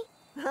 Squidgy.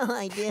 Oh,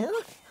 I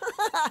do?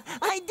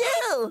 I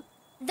do!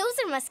 Those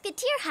are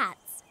musketeer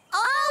hats.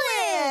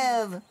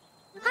 Olive!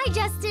 Hi,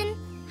 Justin.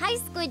 Hi,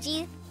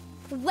 Squidgy.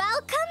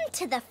 Welcome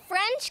to the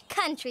French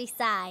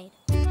countryside.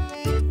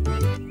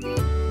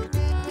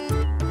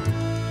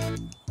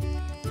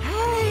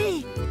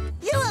 Hey!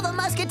 You have a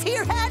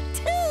musketeer hat,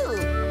 too!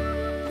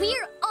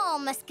 We're all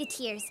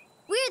musketeers.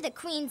 We're the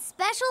Queen's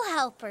special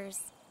helpers.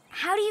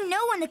 How do you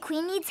know when the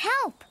Queen needs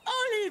help?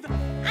 Olive,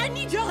 I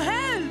need your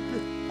help.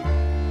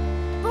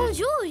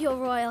 Bonjour, Your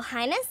Royal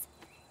Highness.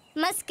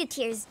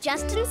 Musketeers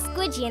Justin,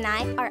 Squidgy, and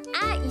I are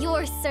at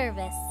your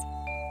service.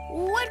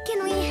 What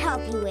can we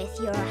help you with,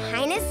 Your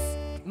Highness?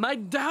 My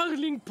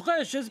darling,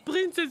 precious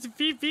Princess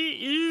Fifi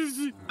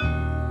is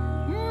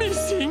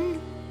missing.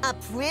 A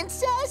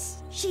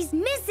princess? She's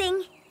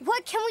missing.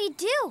 What can we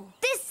do?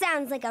 This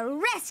sounds like a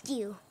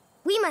rescue.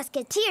 We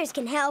musketeers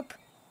can help,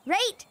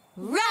 right?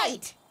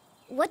 Right!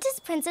 What does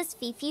Princess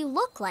Fifi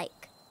look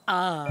like?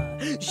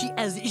 She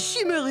has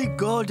shimmery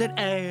golden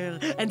hair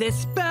and a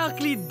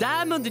sparkly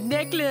diamond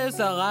necklace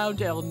around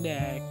her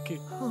neck.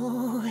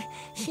 Oh,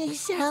 she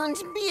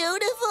sounds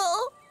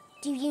beautiful.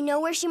 Do you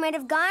know where she might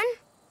have gone?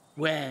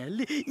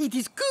 Well, it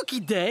is cookie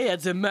day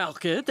at the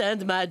market,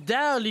 and my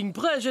darling,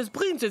 precious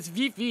Princess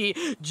Fifi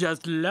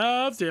just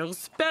loves her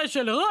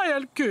special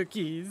royal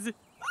cookies.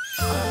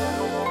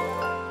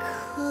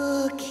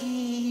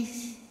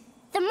 Cookies.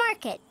 The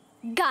market.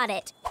 Got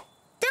it.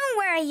 Don't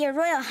worry, Your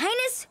Royal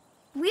Highness.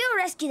 We'll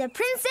rescue the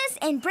princess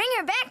and bring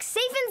her back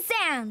safe and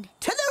sound.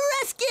 To the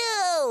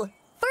rescue!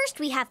 First,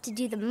 we have to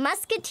do the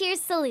Musketeer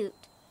salute.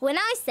 When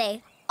I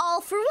say, all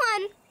for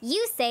one,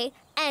 you say,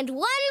 and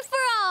one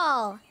for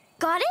all.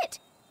 Got it?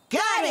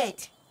 Got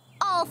it!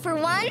 All for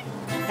one.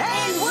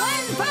 And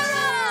one for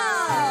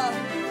all!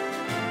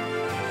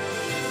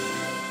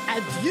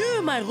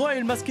 Adieu, my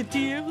royal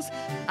musketeers.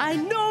 I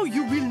know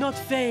you will not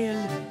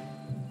fail.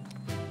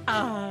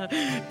 Ah,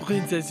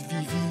 Princess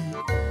Fifi,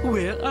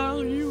 where are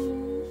you?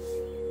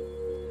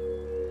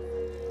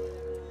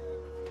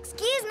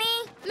 Excuse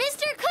me,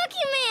 Mr.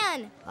 Cookie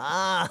Man.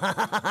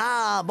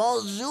 Ah,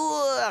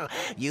 bonjour!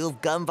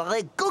 You've come for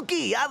a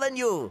cookie, haven't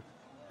you?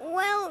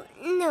 Well,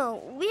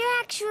 no, we're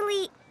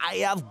actually... I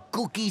have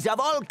cookies of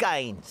all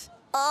kinds.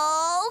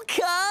 All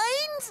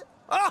kinds?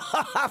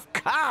 Oh, of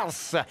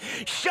course!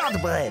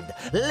 Shortbread,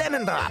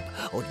 lemon drop,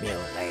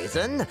 oatmeal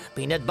raisin,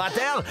 peanut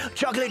butter,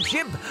 chocolate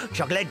chip,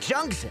 chocolate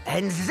chunks,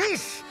 and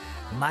this,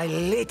 my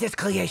latest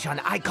creation.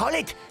 I call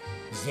it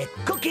the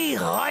Cookie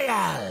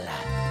Royale.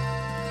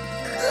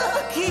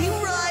 Cookie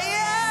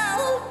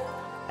Royale!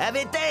 Have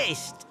a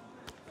taste.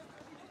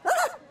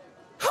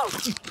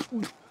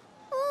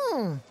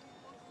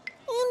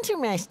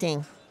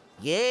 Interesting.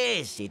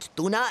 Yes, it's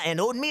tuna and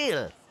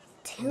oatmeal.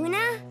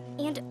 Tuna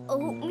and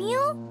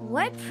oatmeal?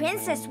 What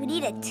princess would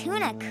eat a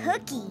tuna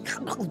cookie?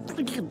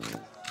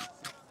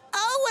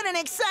 Oh, what an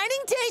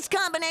exciting taste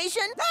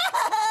combination!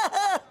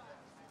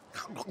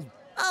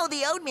 Oh,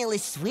 the oatmeal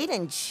is sweet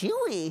and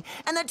chewy,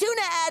 and the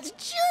tuna adds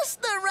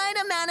just the right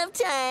amount of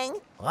tang.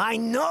 I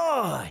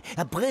know!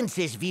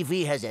 Princess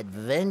Vivi has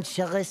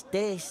adventurous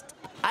taste.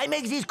 I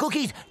make these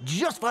cookies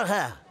just for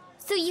her.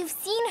 So you've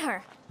seen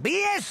her?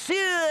 Bien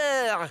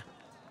sûr!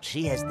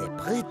 She has the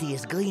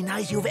prettiest green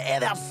eyes you've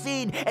ever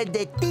seen, and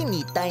the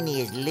teeny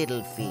tiniest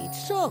little feet.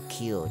 So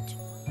cute.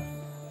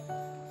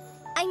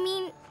 I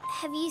mean,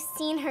 have you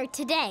seen her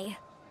today?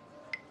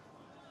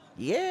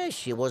 Yes,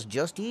 she was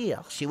just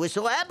here. She was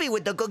so happy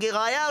with the cookie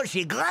royale,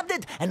 she grabbed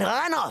it and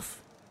ran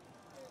off.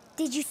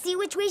 Did you see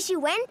which way she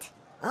went?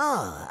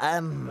 Oh,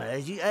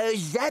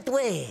 that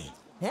way.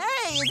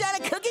 Hey, is that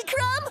a cookie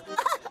crumb?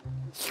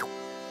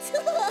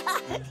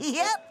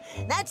 Yep,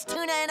 that's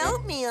tuna and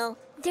oatmeal.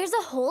 There's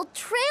a whole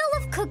trail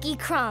of cookie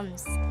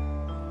crumbs.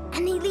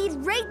 And they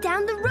lead right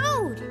down the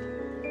road.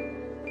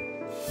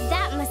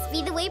 That must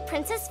be the way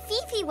Princess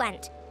Fifi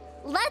went.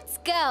 Let's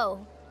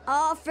go.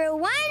 All for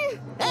one,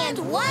 and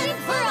one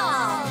for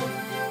all.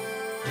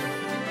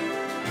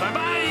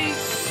 Bye-bye!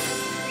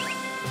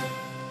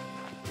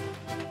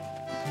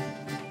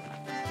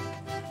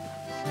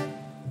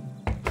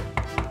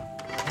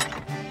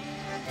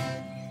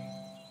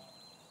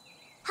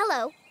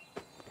 Hello.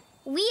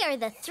 We are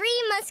the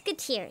Three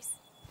Musketeers.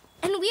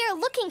 And we are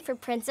looking for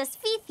Princess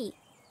Fifi.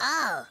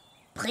 Oh,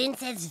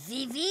 Princess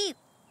Vivi?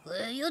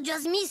 You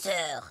just missed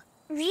her.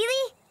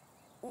 Really?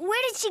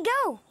 Where did she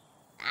go?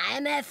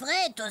 I'm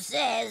afraid to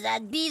say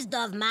that beast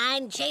of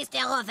mine chased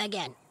her off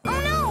again.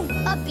 Oh no!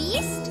 A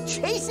beast?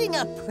 Chasing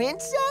a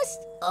princess?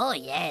 Oh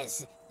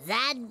yes,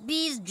 that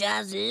beast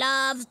just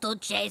loves to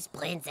chase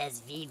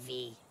Princess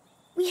Vivi.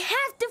 We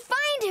have to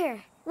find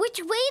her. Which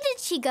way did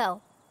she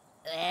go?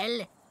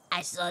 Well,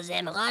 I saw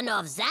them run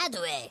off that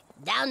way,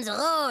 down the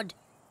road.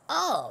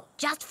 Oh,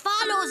 just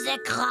follow the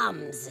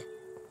crumbs.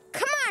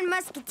 Come on,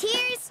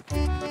 Musketeers.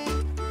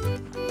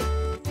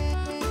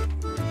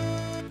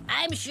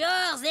 I'm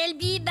sure they'll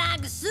be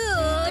back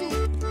soon.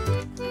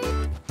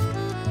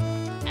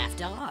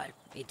 After all,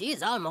 it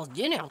is almost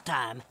dinner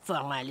time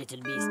for my little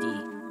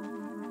beastie.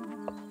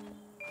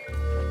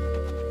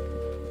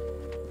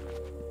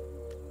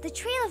 The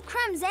trail of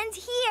crumbs ends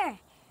here.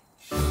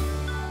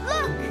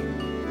 Look!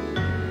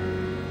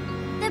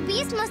 The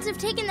beast must have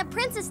taken the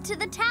princess to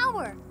the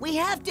tower. We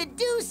have to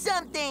do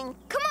something.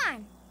 Come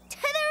on, to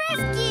the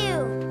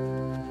rescue!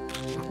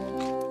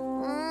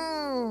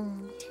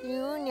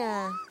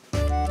 Tuna.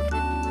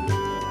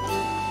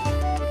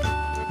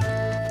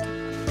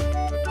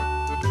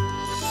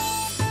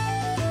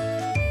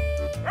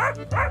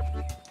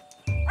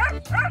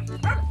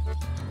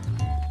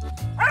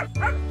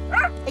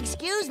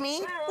 Excuse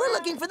me, we're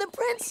looking for the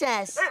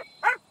princess.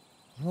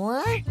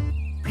 What?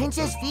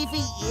 Princess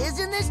Fifi is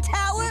in this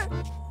tower?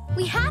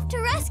 We have to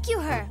rescue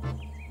her.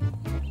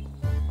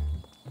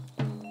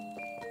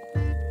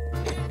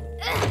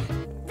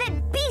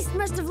 That beast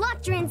must have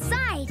locked her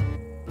inside.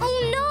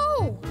 Oh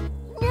no!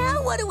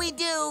 Now what do we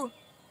do?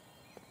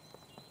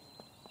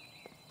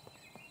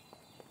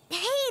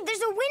 Hey,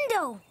 there's a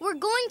window. We're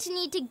going to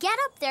need to get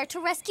up there to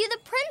rescue the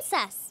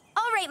princess.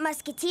 All right,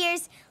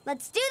 Musketeers,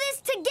 let's do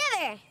this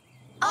together.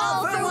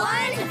 All for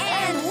one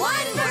and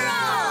one for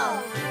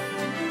all!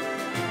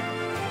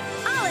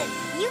 Olive,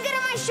 you get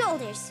on my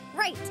shoulders.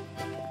 Right.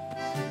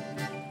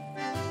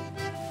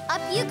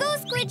 Up you go,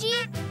 Squidgy.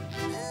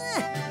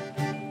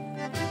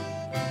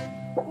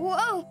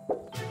 Whoa.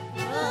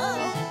 Whoa.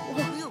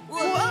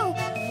 Whoa.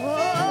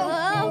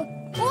 Whoa.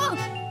 Whoa.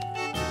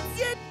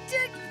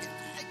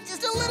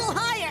 Just a little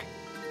higher.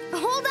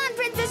 Hold on,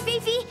 Princess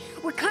Fifi.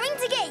 We're coming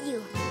to get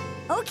you.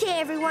 Okay,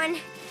 everyone.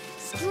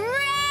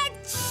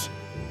 Stretch!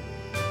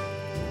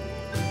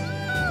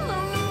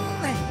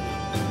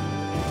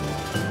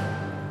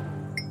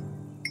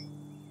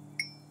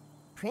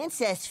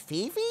 Princess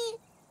Fifi?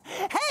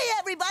 Hey,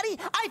 everybody!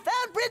 I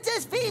found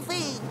Princess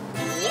Fifi!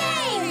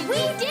 Yay! We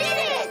did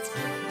it!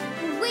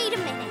 Wait a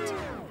minute.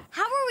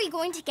 How are we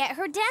going to get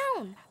her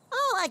down?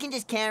 Oh, I can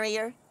just carry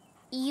her.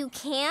 You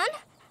can?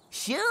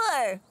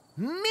 Sure.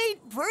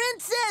 Meet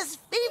Princess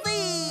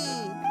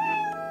Fifi!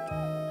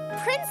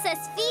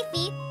 Princess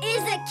Fifi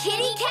is a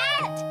kitty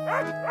cat!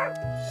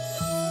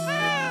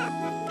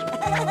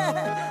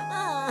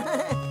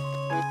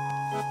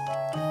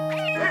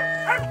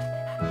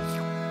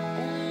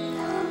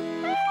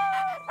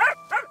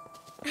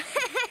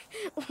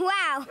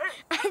 Wow,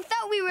 I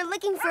thought we were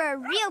looking for a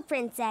real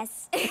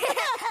princess.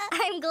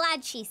 I'm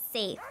glad she's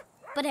safe,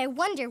 but I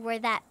wonder where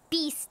that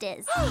beast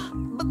is.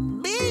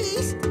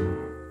 Beast?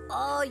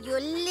 Oh, you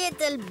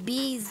little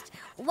beast.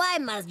 Why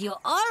must you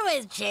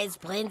always chase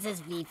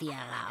Princess Fifi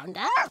around,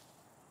 huh?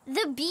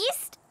 The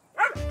beast?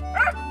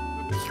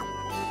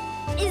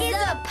 Is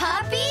a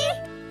puppy?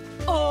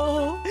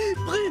 Oh,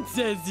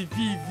 Princess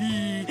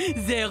Vivi,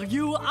 there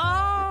you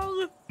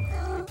are.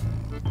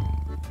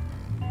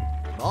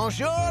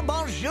 Bonjour,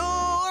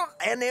 bonjour.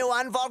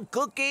 Anyone for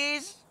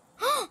cookies?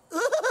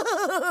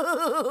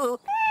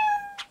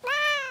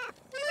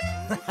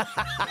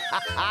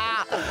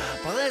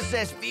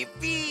 Princess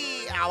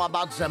Fifi, how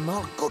about some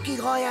more cookie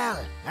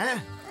royale, huh?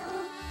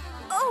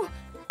 Oh,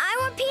 I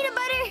want peanut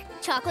butter.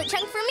 Chocolate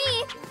chunk for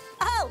me.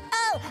 Oh,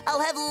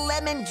 I'll have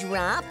lemon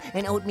drop,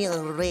 and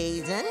oatmeal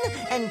raisin,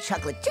 and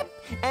chocolate chip.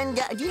 And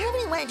do you have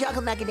any white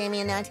chocolate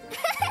macadamia nut?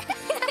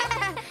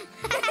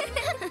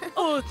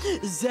 Oh,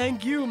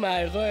 thank you,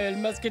 my royal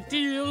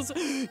musketeers.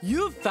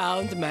 You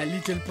found my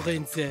little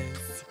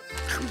princess.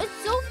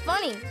 It's so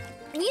funny.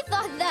 We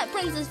thought that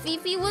Princess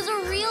Fifi was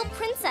a real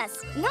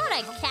princess, not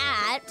a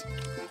cat.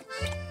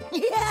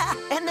 Yeah,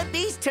 and the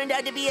beast turned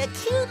out to be a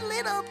cute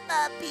little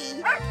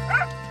puppy.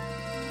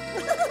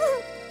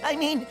 I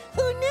mean,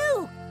 who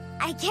knew?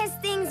 I guess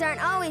things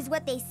aren't always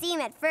what they seem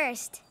at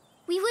first.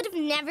 We would have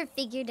never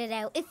figured it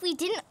out if we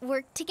didn't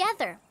work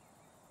together.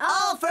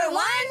 All for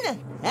one,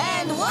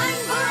 and one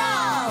for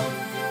all.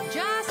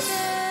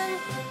 Justin!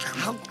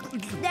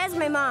 There's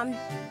my mom.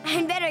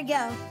 I'd better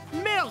go.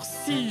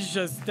 Merci,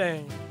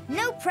 Justin.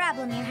 No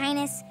problem, Your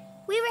Highness.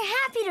 We were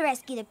happy to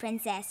rescue the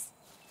princess.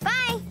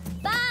 Bye.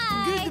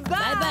 Bye.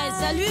 Goodbye. Bye-bye,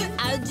 salut,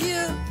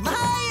 adieu.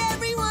 Bye,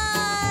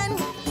 everyone!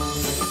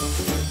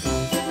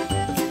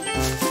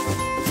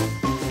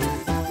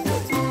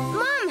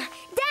 Mom!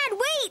 Dad,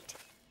 wait!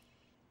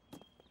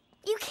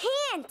 You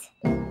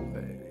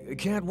can't.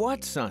 Can't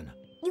what, son?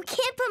 You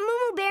can't put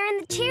Moo Bear in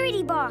the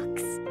charity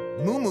box.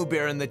 Moo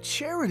Bear in the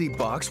charity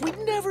box? We'd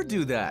never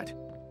do that.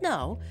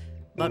 No,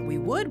 but we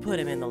would put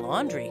him in the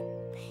laundry.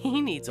 He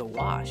needs a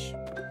wash.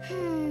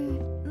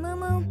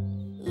 Moo,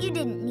 you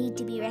didn't need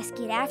to be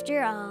rescued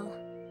after all.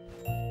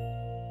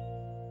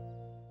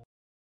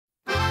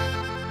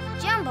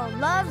 Jumbo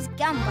loves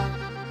gumbo.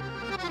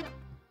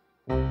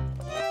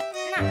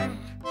 Nuh-uh.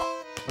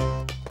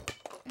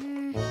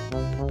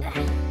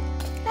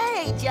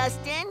 Hey,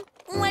 Justin,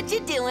 what you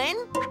doing?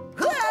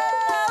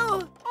 Whoa!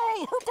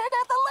 Hey, who turned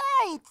out the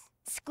lights?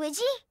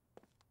 Squidgy?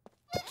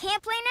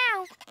 Can't play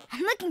now.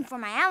 I'm looking for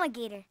my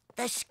alligator.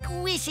 The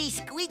squishy,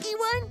 squeaky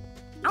one?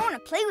 I want to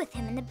play with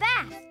him in the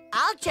bath.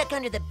 I'll check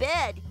under the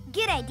bed.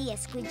 Good idea,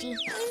 Squidgy.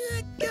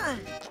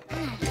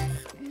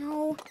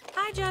 No,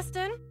 Hi,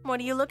 Justin. What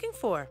are you looking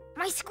for?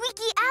 my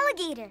squeaky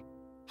alligator.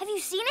 Have you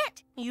seen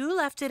it? You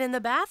left it in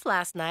the bath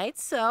last night,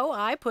 so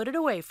I put it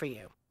away for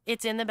you.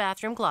 It's in the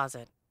bathroom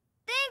closet.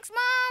 Thanks,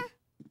 Mom.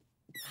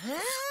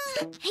 Huh?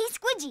 Hey,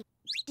 Squidgy,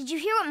 did you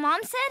hear what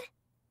Mom said?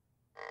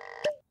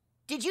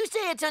 Did you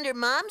say it's under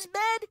Mom's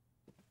bed?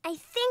 I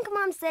think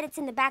Mom said it's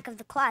in the back of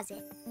the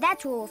closet.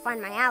 That's where we'll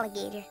find my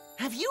alligator.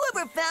 Have you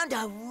ever found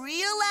a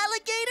real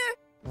alligator?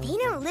 They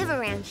don't live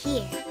around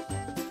here.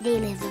 They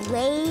live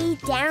way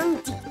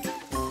down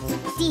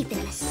deep in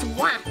the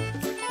swamp.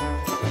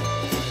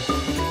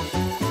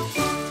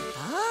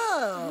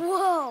 Oh.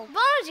 Whoa.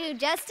 Bonjour,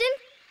 Justin.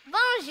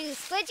 Bonjour,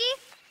 Squidgy.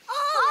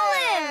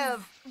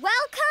 Olive!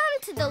 Welcome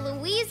to the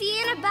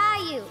Louisiana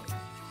Bayou.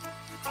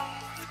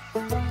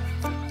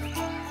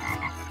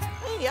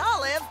 Hey,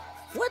 Olive,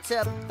 what's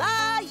a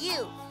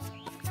bayou?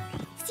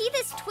 See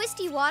this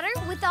twisty water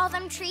with all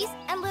them trees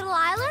and little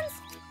islands?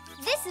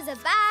 This is a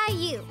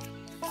bayou.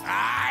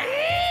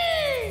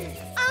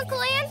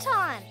 Uncle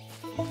Anton.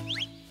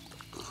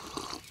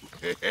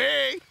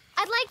 Hey,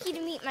 I'd like you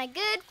to meet my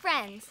good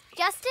friends,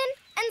 Justin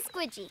and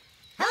Squidgy.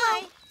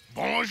 Hi.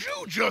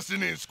 bonjour,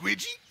 Justin and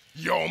Squidgy.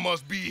 Y'all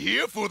must be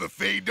here for the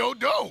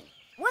Fay-Do-Do.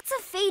 What's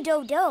a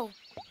Fay-Do-Do?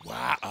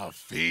 Why, a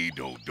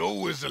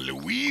Fay-Do-Do is a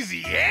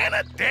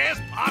Louisiana dance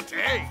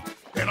party.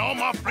 And all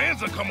my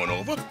friends are coming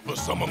over for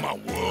some of my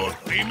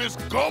world-famous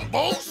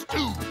gumbo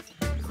stew.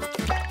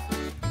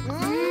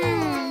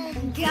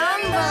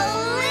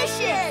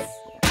 Gumbo-licious!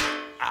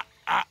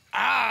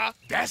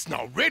 That's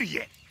not ready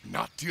yet.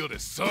 Not till the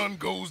sun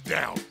goes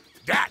down.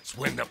 That's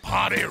when the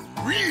party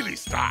really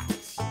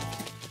starts.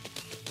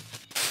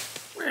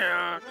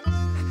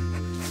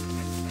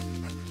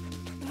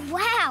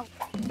 Wow!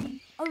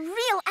 A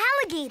real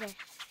alligator!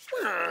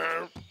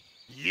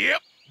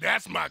 Yep,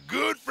 that's my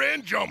good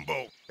friend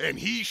Jumbo, and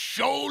he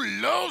sure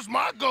loves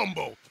my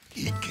gumbo.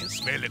 He can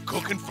smell it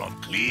cooking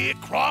from clear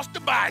across the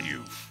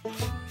bayou.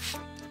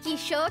 He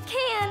sure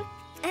can.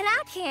 And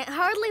I can't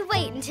hardly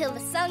wait until the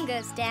sun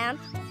goes down,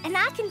 and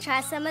I can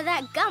try some of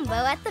that gumbo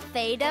at the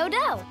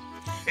Fay-Do-Do.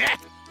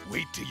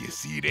 Wait till you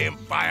see them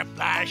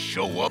fireflies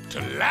show up to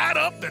light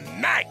up the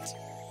night.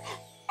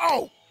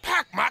 Oh,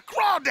 pack my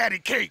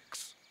crawdaddy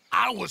cakes.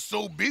 I was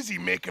so busy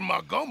making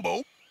my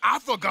gumbo, I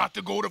forgot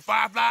to go to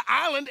Firefly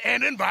Island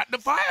and invite the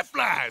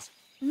fireflies.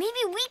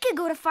 Maybe we could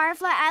go to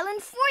Firefly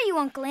Island for you,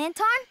 Uncle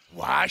Anton.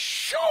 Why,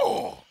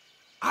 sure.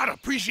 I'd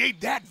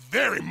appreciate that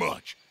very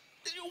much.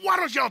 Why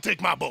don't y'all take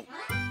my boat?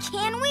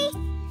 Can we?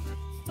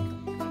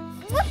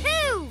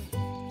 Woohoo!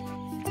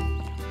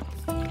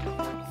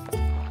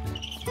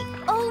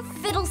 Oh,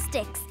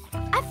 fiddlesticks.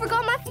 I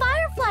forgot my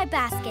firefly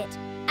basket.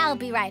 I'll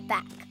be right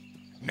back.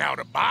 Now,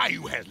 the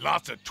bayou has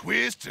lots of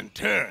twists and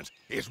turns.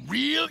 It's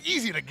real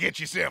easy to get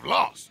yourself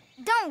lost.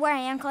 Don't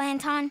worry, Uncle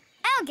Anton.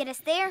 I'll get us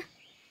there.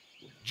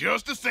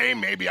 Just the same,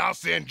 maybe I'll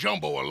send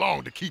Jumbo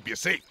along to keep you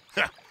safe.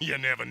 You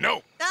never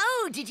know.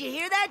 Oh, did you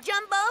hear that,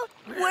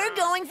 Jumbo? We're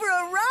going for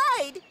a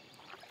ride.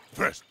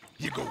 First,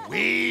 you go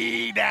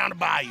way down the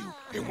bayou,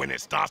 and when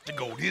it starts to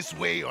go this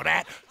way or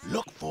that,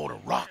 look for the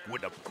rock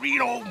with a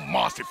green old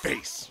mossy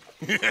face.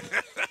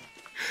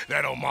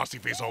 That old mossy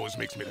face always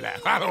makes me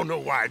laugh. I don't know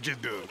why, it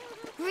just does.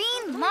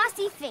 Green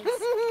mossy face.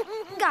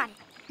 Got it.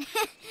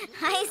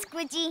 Hi,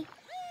 Squidgy.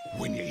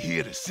 When you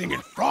hear the singing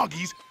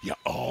froggies, you're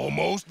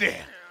almost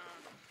there.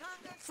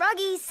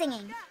 Froggy's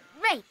singing.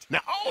 Right.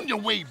 Now, on your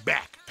way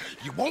back,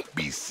 you won't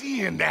be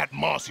seeing that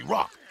mossy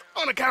rock.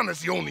 On account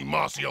it's the only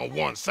mossy on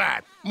one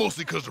side,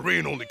 mostly because the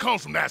rain only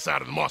comes from that side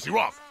of the mossy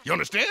rock. You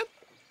understand?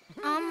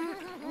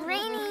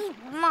 Rainy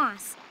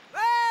moss.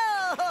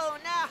 Whoa!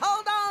 Now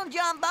hold on,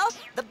 Jumbo.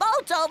 The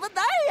boat's over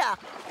there.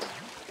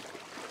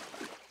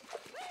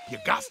 You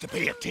got to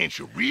pay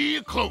attention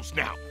real close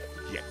now.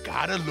 You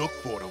gotta look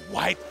for the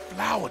white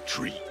flower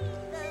tree.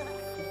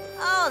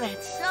 Oh,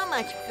 that's so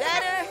much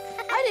better.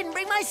 I didn't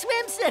bring my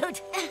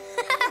swimsuit.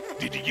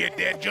 Did you get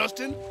that,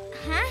 Justin?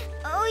 Huh?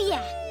 Oh,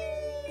 yeah.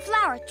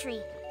 Flower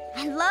tree.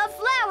 I love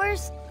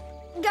flowers.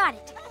 Got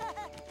it.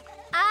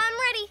 I'm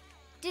ready.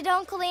 Did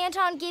Uncle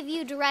Anton give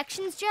you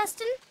directions,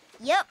 Justin?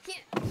 Yep.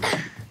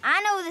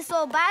 I know this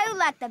old bayou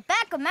like the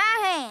back of my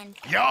hand.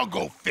 Y'all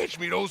go fetch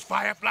me those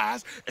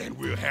fireflies, and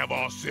we'll have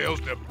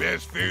ourselves the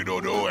best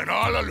fado in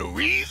all of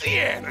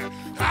Louisiana.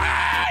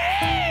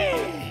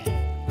 Aye!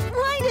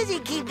 Why does he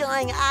keep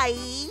going, aye?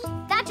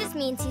 That just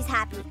means he's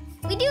happy.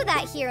 We do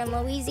that here in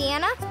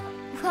Louisiana.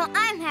 Well,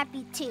 I'm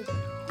happy too.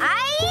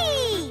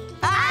 Aye!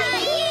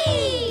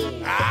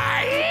 Aye!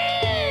 Aye!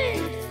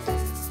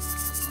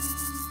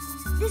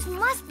 This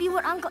must be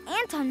what Uncle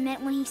Anton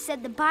meant when he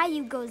said the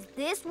bayou goes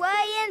this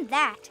way and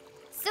that.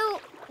 So,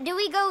 do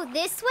we go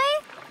this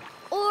way?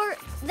 Or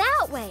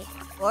that way?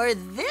 Or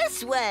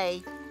this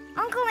way?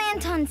 Uncle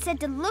Anton said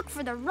to look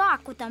for the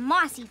rock with the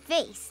mossy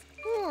face.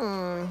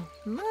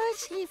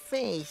 Mossy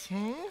face,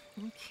 huh?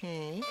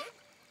 Okay.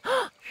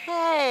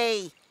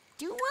 Hey,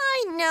 do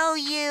I know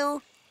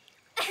you?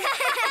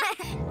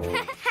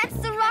 That's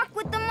the rock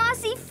with the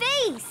mossy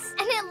face.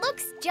 And it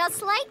looks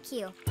just like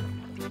you.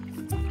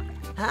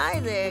 Hi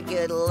there,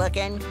 good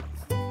looking.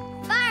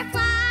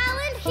 Firefly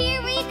Island,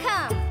 here we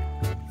come.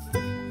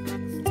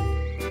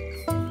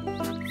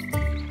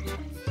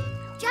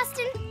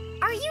 Justin,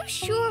 are you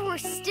sure we're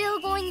still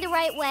going the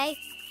right way?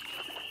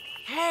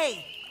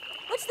 Hey,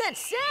 what's that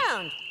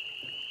sound?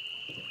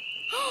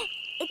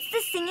 It's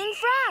the singing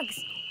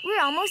frogs. We're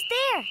almost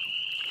there.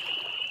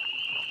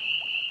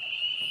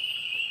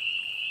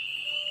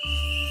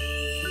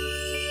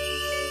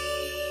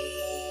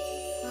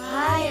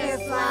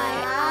 Firefly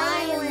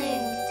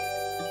Island.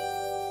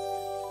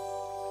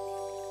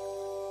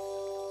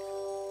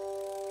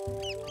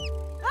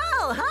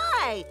 Oh,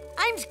 hi!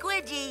 I'm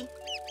Squidgy.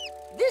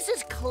 This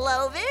is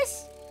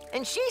Clovis,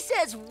 and she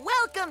says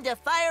welcome to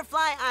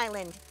Firefly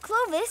Island.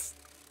 Clovis,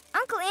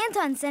 Uncle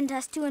Anton sent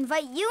us to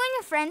invite you and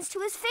your friends to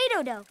his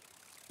Fado.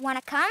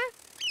 Wanna come?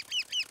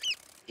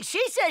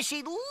 She says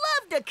she'd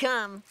love to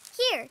come.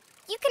 Here,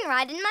 you can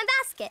ride in my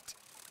basket.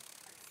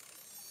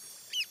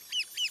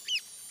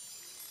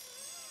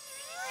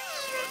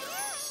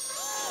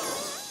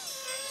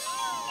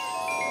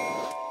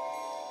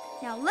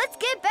 Now let's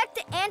get back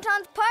to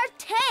Anton's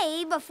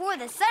party before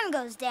the sun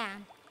goes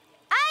down.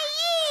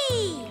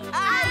 Aye-yee!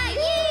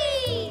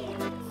 Aye-yee!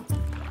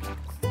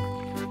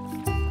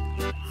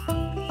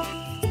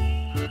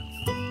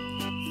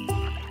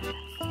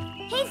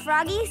 Hey,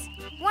 froggies.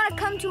 Want to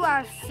come to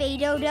our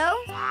Fado?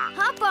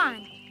 Hop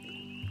on.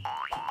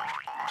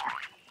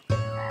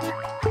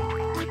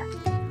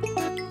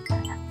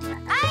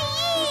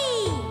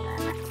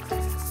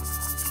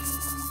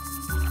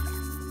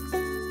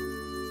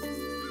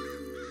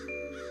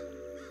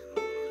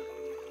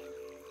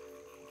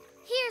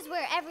 Here's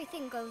where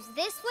everything goes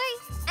this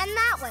way and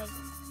that way,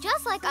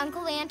 just like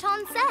Uncle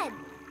Anton said.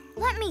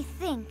 Let me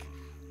think.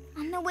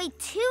 On the way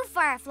to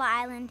Firefly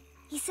Island,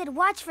 he said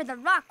watch for the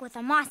rock with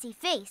a mossy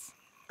face.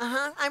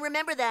 Uh-huh, I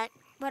remember that.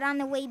 But on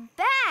the way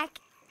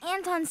back,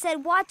 Anton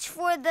said watch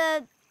for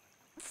the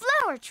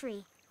flower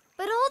tree.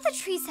 But all the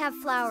trees have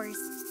flowers.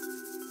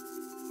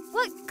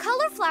 What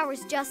color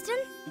flowers, Justin?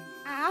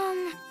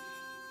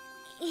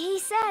 He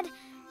said,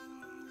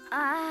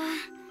 I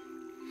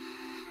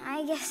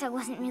guess I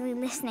wasn't really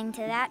listening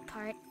to that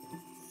part.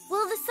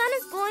 Well, the sun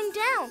is going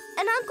down,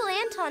 and Uncle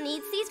Anton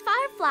needs these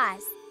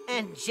fireflies.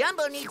 And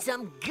Jumbo needs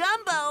some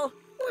gumbo.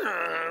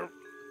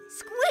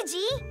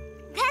 Squidgy,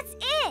 that's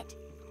it.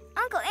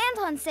 Uncle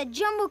Anton said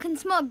Jumbo can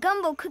smell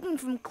gumbo cooking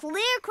from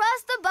clear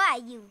across the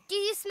bayou. Do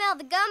you smell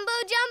the gumbo,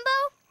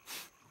 Jumbo?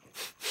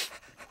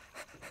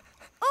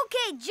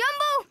 Okay,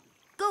 Jumbo,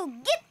 go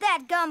get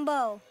that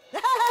gumbo.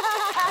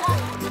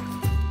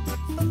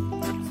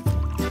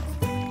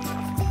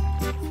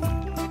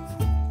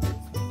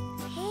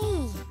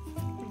 Hey,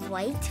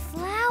 white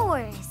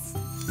flowers.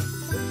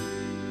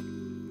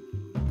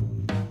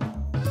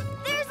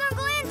 There's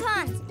Uncle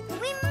Anton's.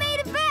 We made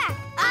it back.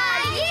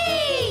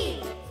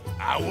 Aye-yee!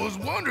 I was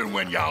wondering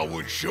when y'all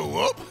would show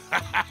up.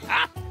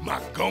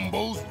 My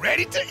gumbo's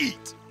ready to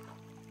eat.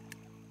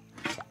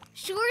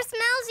 sure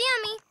smells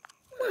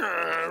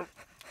yummy.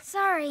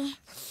 Sorry.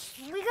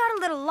 We got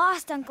a little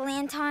lost, Uncle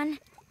Anton.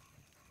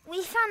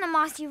 We found the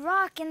mossy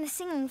rock and the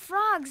singing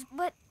frogs,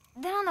 but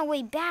then on the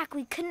way back,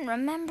 we couldn't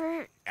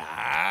remember.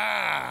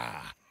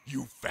 Ah,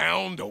 you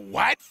found a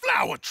white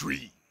flower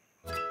tree.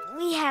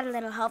 We had a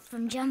little help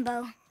from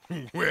Jumbo.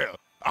 Well,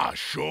 I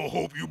sure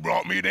hope you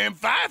brought me them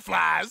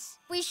fireflies.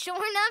 We sure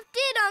enough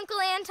did,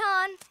 Uncle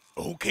Anton.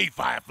 Okay,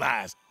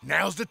 fireflies,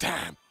 now's the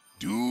time.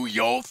 Do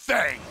your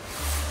thing.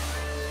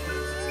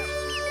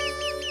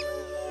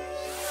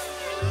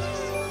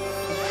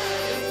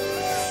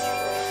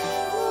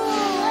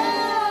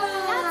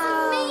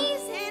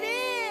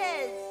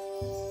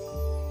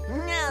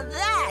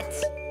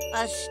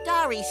 A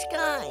starry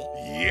sky.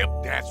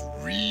 Yep, that's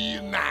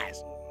real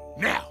nice.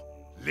 Now,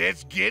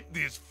 let's get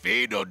this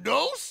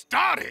fade-o-do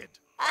started.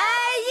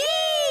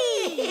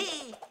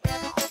 Aye!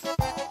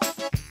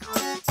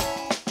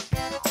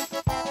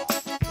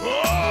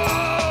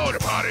 Oh, the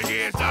party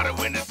gets started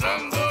when the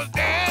sun goes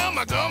down.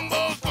 My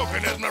gumbo's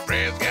cooking as my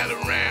friends gather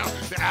around.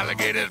 The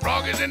alligators,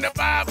 frogs, and the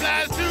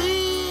fireflies too.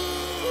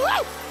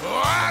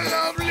 Oh, I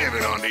love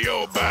living on the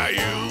old bayou.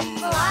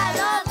 Oh, I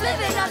love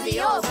living on the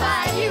old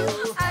bayou.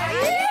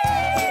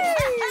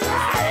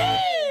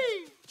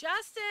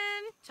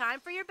 Justin, time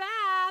for your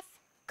bath.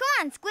 Come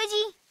on,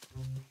 Squidgy.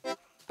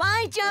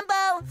 Bye,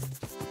 Jumbo.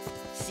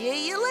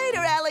 See you later,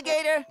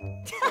 alligator.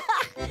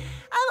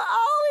 I've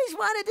always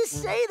wanted to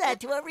say that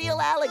to a real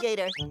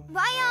alligator.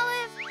 Bye,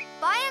 Olive.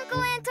 Bye,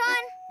 Uncle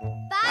Anton.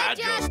 Bye,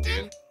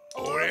 Justin.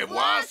 Au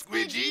revoir,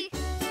 Squidgy.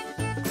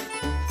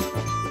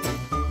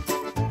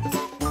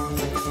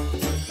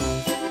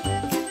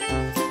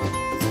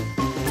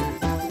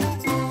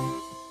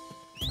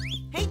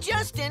 Hey,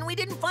 Justin, we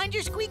didn't find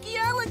your squeaky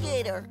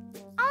alligator.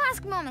 I'll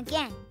ask Mom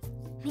again.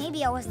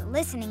 Maybe I wasn't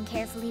listening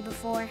carefully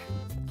before.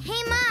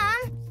 Hey,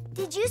 Mom,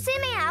 did you say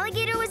my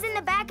alligator was in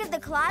the back of the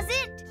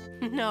closet?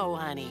 No,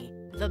 honey.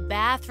 The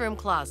bathroom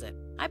closet.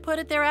 I put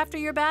it there after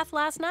your bath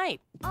last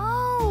night.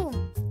 Oh,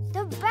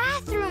 the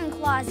bathroom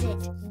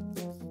closet.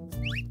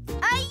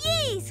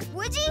 Yay,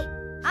 Squidgy!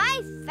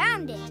 I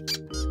found it.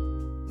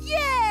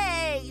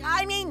 Yay!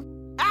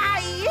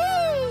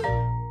 Yay!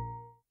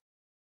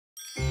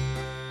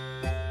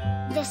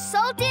 The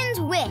Sultan's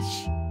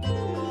Wish.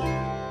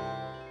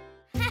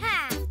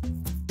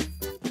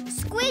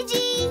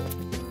 Squidgy!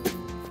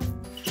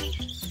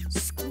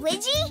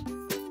 Squidgy?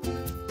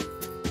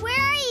 Where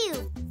are you?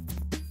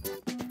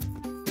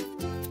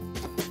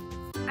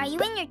 Are you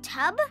in your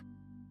tub?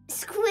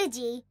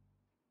 Squidgy,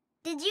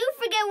 did you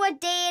forget what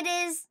day it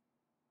is?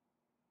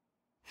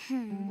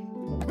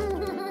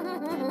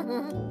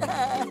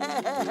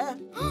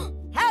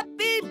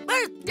 Happy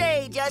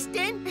birthday,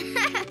 Justin!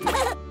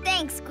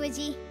 Thanks,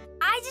 Squidgy.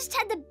 I just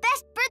had the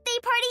best birthday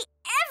party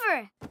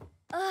ever!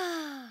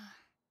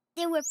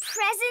 There were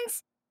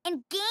presents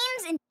and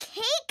games and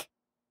cake,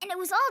 and it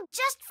was all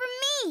just for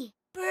me.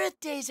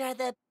 Birthdays are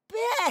the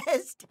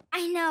best!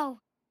 I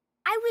know.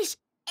 I wish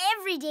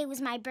every day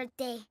was my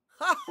birthday.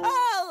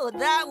 Oh,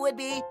 that would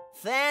be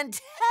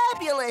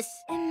fantabulous!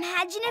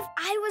 Imagine if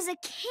I was a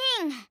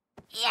king.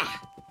 Yeah.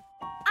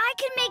 I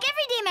could make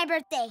every day my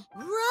birthday.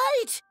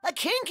 Right! A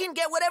king can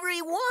get whatever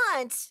he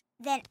wants.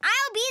 Then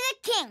I'll be the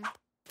king.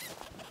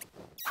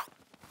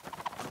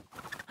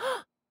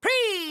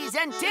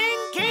 Presenting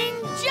King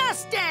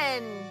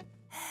Justin!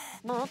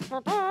 All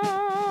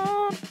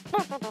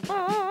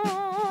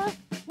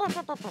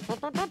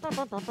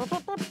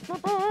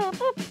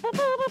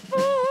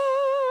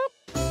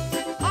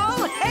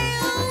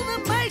hail the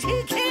mighty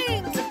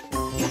king!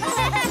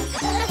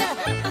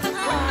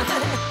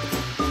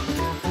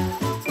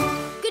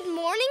 Good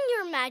morning,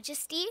 Your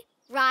Majesty.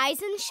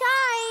 Rise and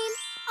shine.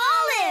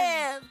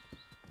 Olive!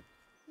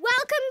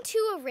 Welcome to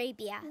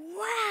Arabia.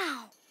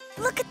 Wow!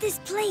 Look at this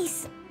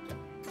place.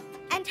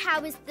 And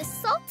how is the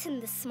Sultan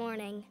this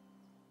morning?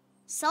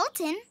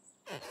 Sultan?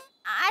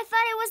 I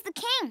thought I was the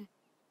king.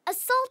 A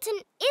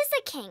sultan is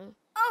a king.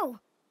 Oh,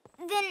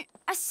 then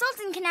a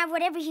sultan can have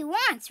whatever he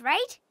wants,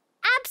 right?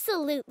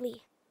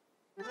 Absolutely.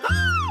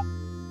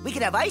 We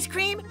could have ice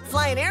cream,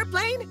 fly an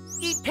airplane,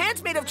 eat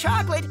pants made of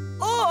chocolate,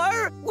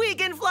 or we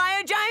can fly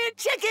a giant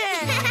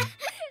chicken!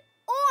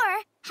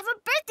 Or have a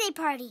birthday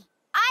party.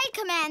 I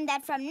command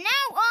that from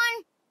now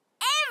on,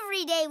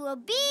 every day will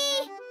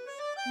be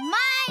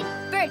my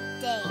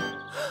birthday.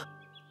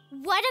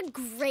 What a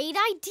great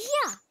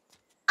idea.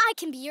 I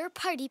can be your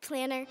party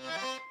planner.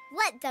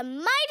 Let the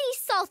mighty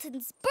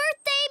Sultan's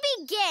birthday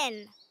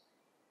begin.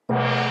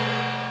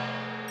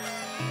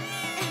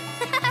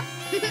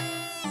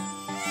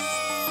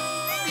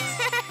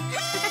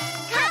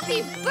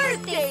 Happy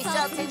birthday,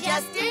 Sultan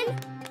Justin!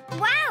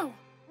 Wow,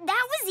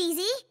 that was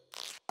easy.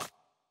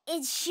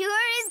 It sure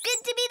is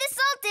good to be the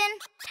Sultan.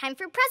 Time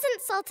for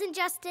presents, Sultan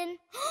Justin.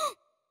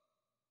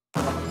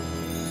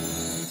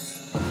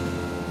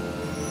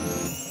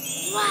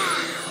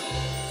 Wow!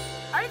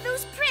 Are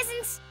those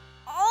presents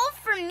all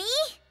for me?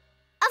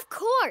 Of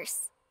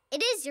course.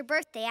 It is your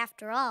birthday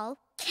after all.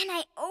 Can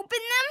I open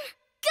them?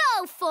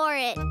 Go for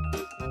it!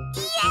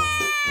 Yeah!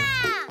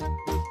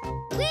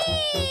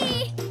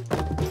 Whee!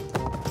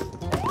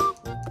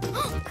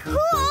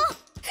 Cool!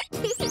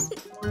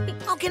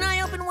 Oh, can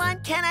I open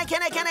one? Can I?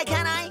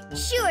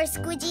 Sure,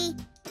 Squidgy.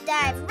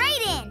 Dive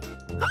right in.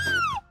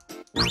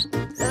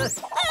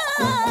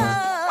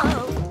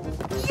 Oh!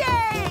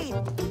 Yay!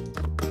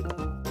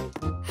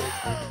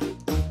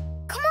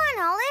 Come on,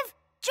 Olive.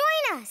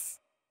 Join us.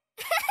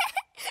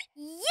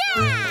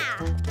 Yeah!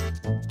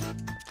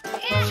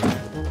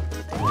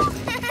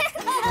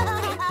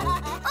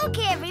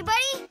 Okay,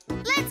 everybody.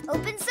 Let's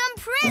open some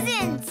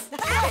presents.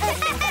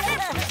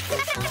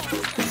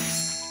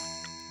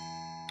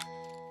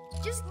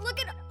 Just look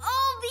at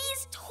all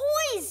these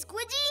toys,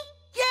 Squidgy.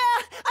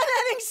 Yeah, I'm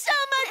having so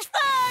much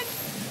fun!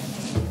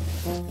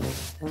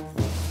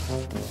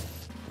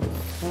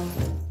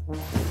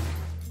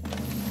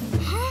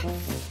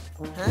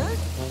 Huh?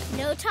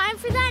 No time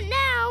for that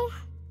now.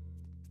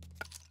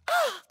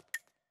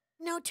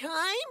 No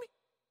time?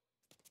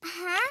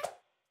 Huh?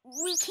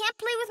 We can't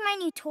play with my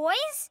new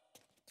toys?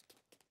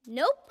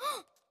 Nope.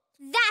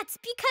 That's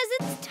because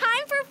it's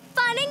time for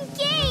fun and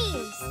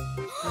games.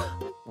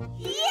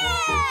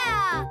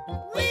 Yeah!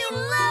 We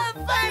love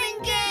fun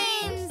and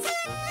games!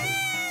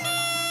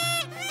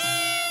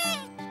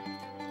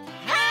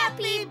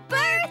 Happy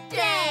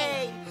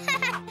birthday!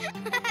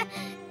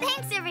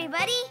 Thanks,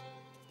 everybody.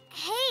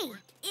 Hey,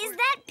 is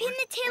that Pin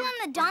the Tail on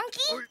the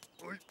Donkey?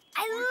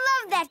 I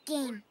love that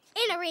game.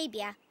 In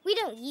Arabia, we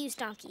don't use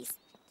donkeys.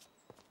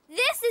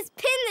 This is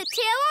Pin the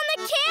Tail on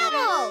the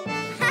Camel!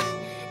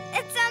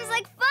 It sounds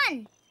like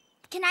fun.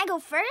 Can I go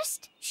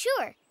first?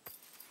 Sure.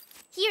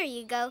 Here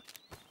you go.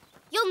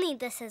 You'll need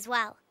this as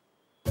well.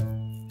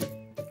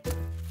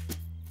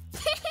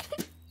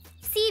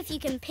 See if you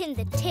can pin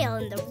the tail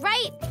in the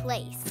right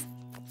place.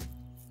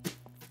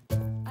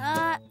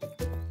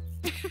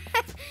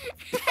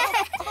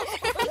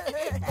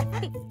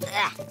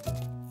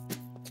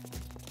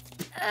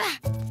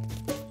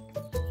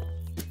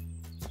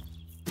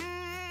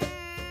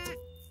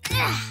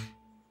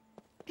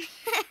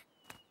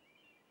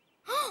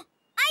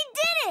 I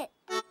did it!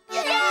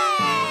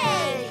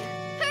 Yay!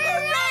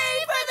 Hooray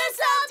for the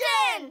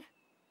Sultan!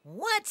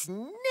 What's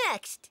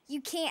next?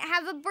 You can't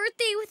have a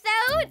birthday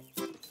without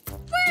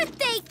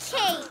birthday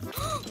cake!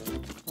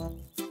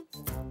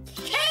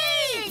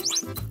 Cake!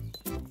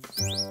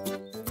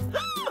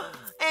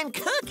 And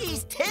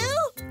cookies, too?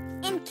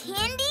 And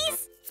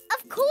candies?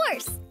 Of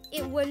course!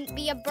 It wouldn't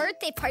be a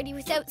birthday party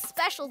without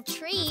special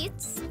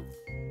treats.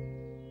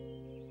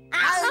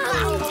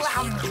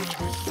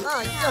 Oh,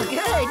 it's so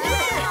good!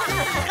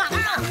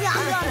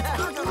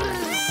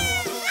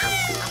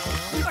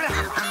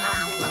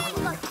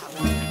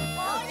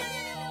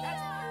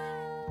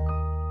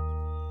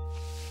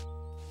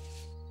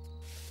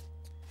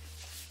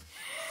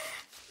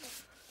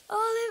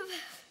 Olive,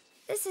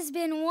 this has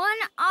been one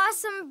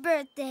awesome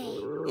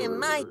birthday. And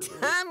my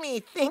tummy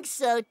thinks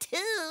so,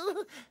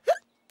 too.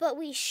 But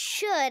we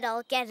should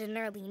all get an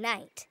early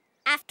night.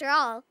 After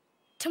all,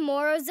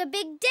 tomorrow's a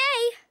big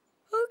day.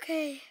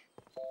 Okay.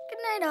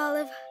 Good night,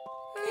 Olive.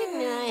 Good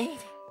night.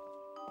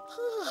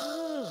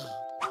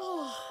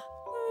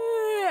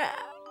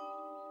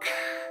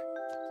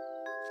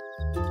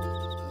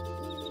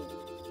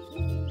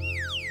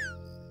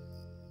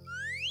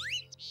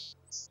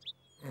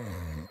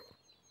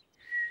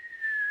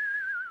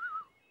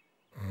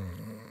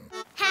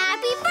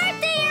 Happy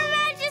birthday, Your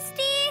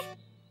Majesty!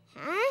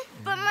 Huh?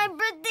 But my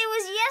birthday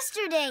was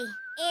yesterday.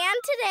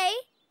 And today.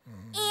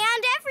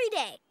 And every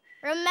day.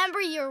 Remember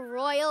your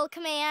royal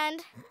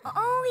command?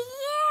 Oh,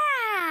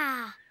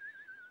 yeah!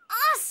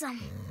 Awesome!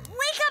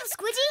 Wake up,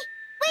 Squidgy!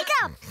 Wake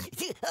up!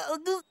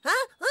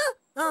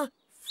 Huh?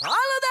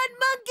 Follow that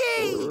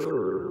monkey!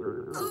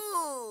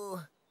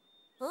 Ooh.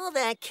 Oh,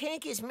 that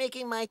cake is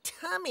making my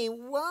tummy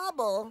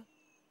wobble.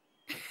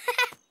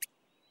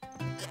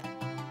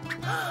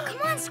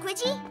 Come on,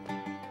 Squidgy.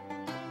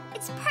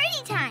 It's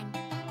party time.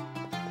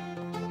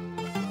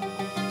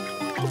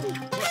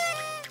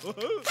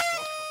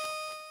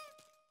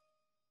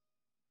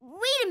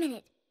 Wait a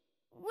minute.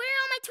 Where are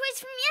all my toys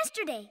from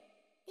yesterday?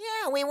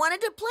 Yeah, we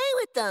wanted to play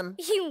with them.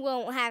 You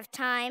won't have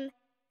time.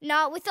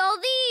 Not with all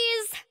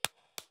these.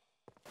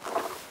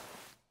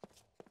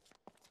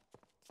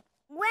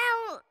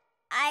 Well,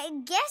 I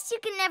guess you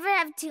can never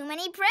have too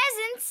many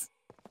presents.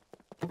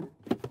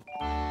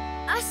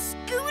 A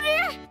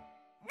scooter?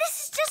 This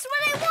is just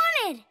what I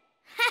wanted.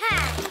 Ha-ha!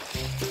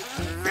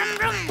 Vroom,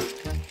 vroom.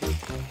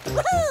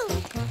 Woohoo!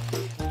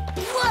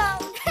 Whoa!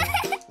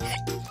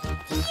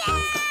 Yeah!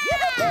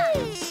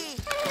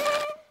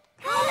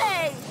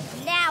 Hey!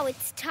 Now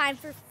it's time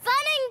for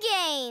fun and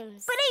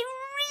games. But I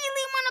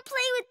really want to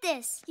play with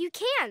this. You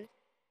can.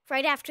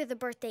 Right after the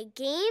birthday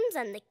games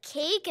and the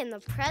cake and the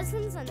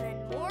presents and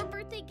then more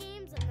birthday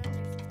games and then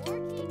there's more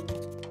cake.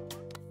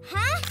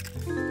 Huh?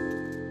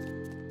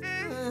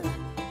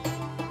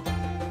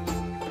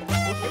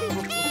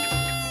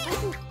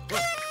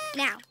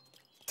 Now,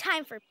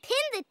 time for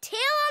Pin the Tail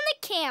on the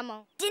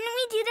Camel. Didn't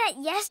we do that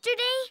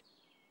yesterday?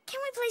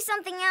 Can we play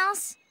something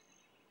else?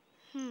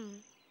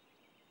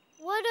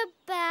 What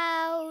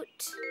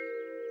about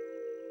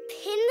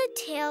pin the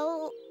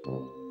tail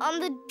on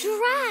the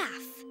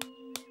giraffe.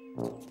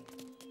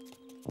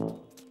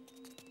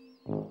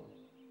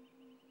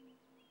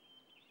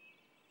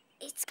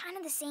 It's kind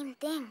of the same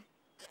thing.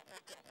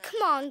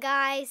 Come on,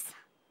 guys.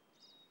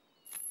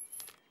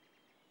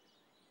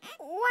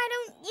 Why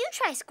don't you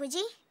try,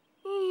 Squidgy?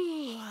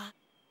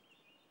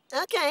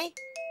 Okay.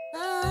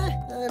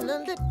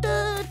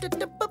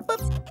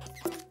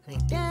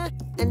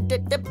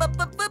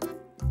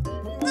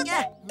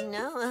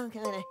 No,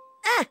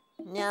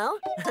 no.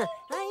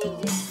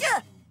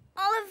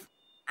 Olive,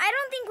 I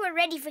don't think we're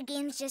ready for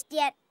games just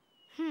yet.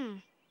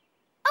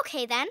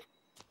 Okay, then.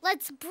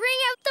 Let's bring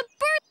out the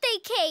birthday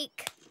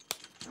cake.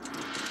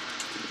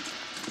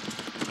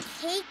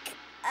 Cake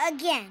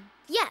again.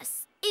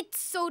 Yes, it's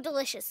so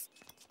delicious.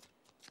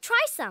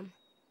 Try some.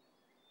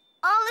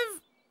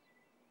 Olive,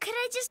 could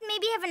I just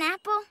maybe have an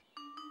apple?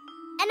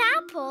 An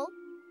apple?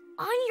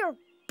 On your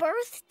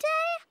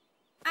birthday?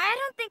 I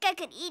don't think I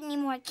could eat any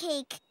more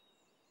cake.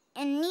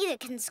 And neither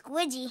can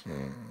Squidgy.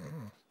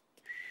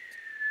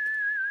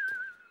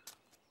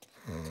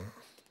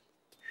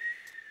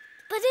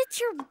 But it's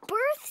your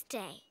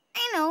birthday.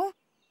 I know.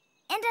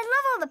 And I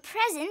love all the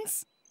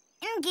presents,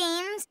 and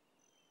games,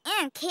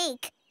 and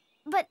cake.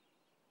 But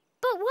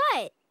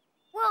what?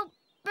 Well,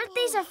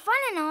 birthdays are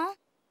fun and all.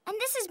 And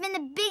this has been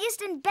the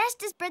biggest and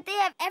bestest birthday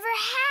I've ever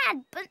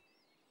had. But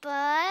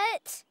I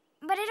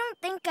don't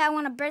think I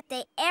want a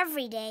birthday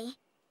every day.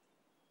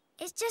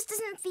 It just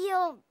doesn't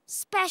feel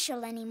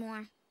special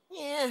anymore.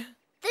 Yeah.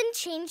 Then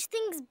change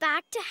things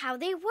back to how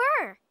they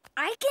were.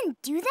 I can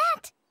do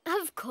that?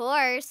 Of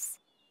course.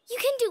 You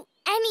can do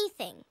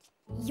anything.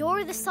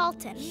 You're the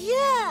Sultan.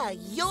 Yeah,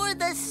 you're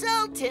the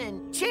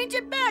Sultan. Change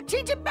it back.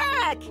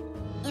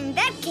 In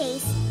that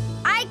case,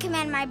 I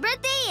command my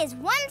birthday is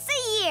once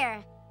a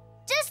year.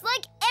 Just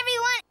like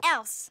everyone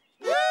else.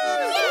 Yeah!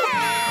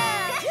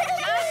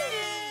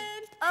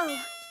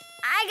 Oh,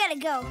 I gotta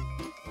go.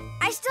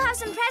 I still have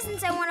some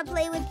presents I want to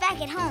play with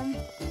back at home.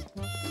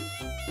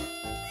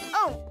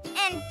 Oh,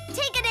 and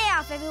take a day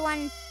off,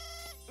 everyone.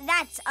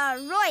 That's a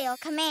royal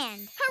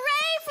command.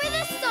 Hooray for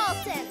the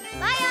Sultan!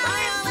 Bye,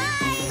 Olive! Bye!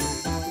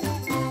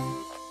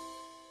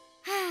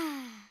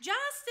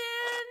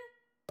 Justin!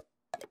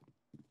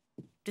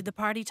 Did the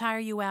party tire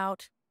you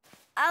out?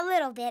 A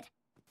little bit.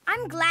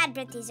 I'm glad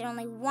birthdays are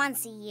only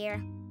once a year.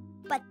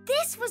 But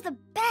this was the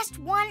best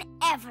one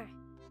ever.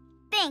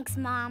 Thanks,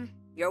 Mom.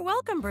 You're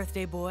welcome,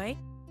 birthday boy.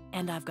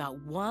 And I've got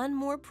one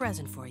more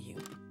present for you.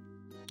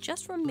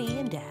 Just from me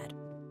and Dad.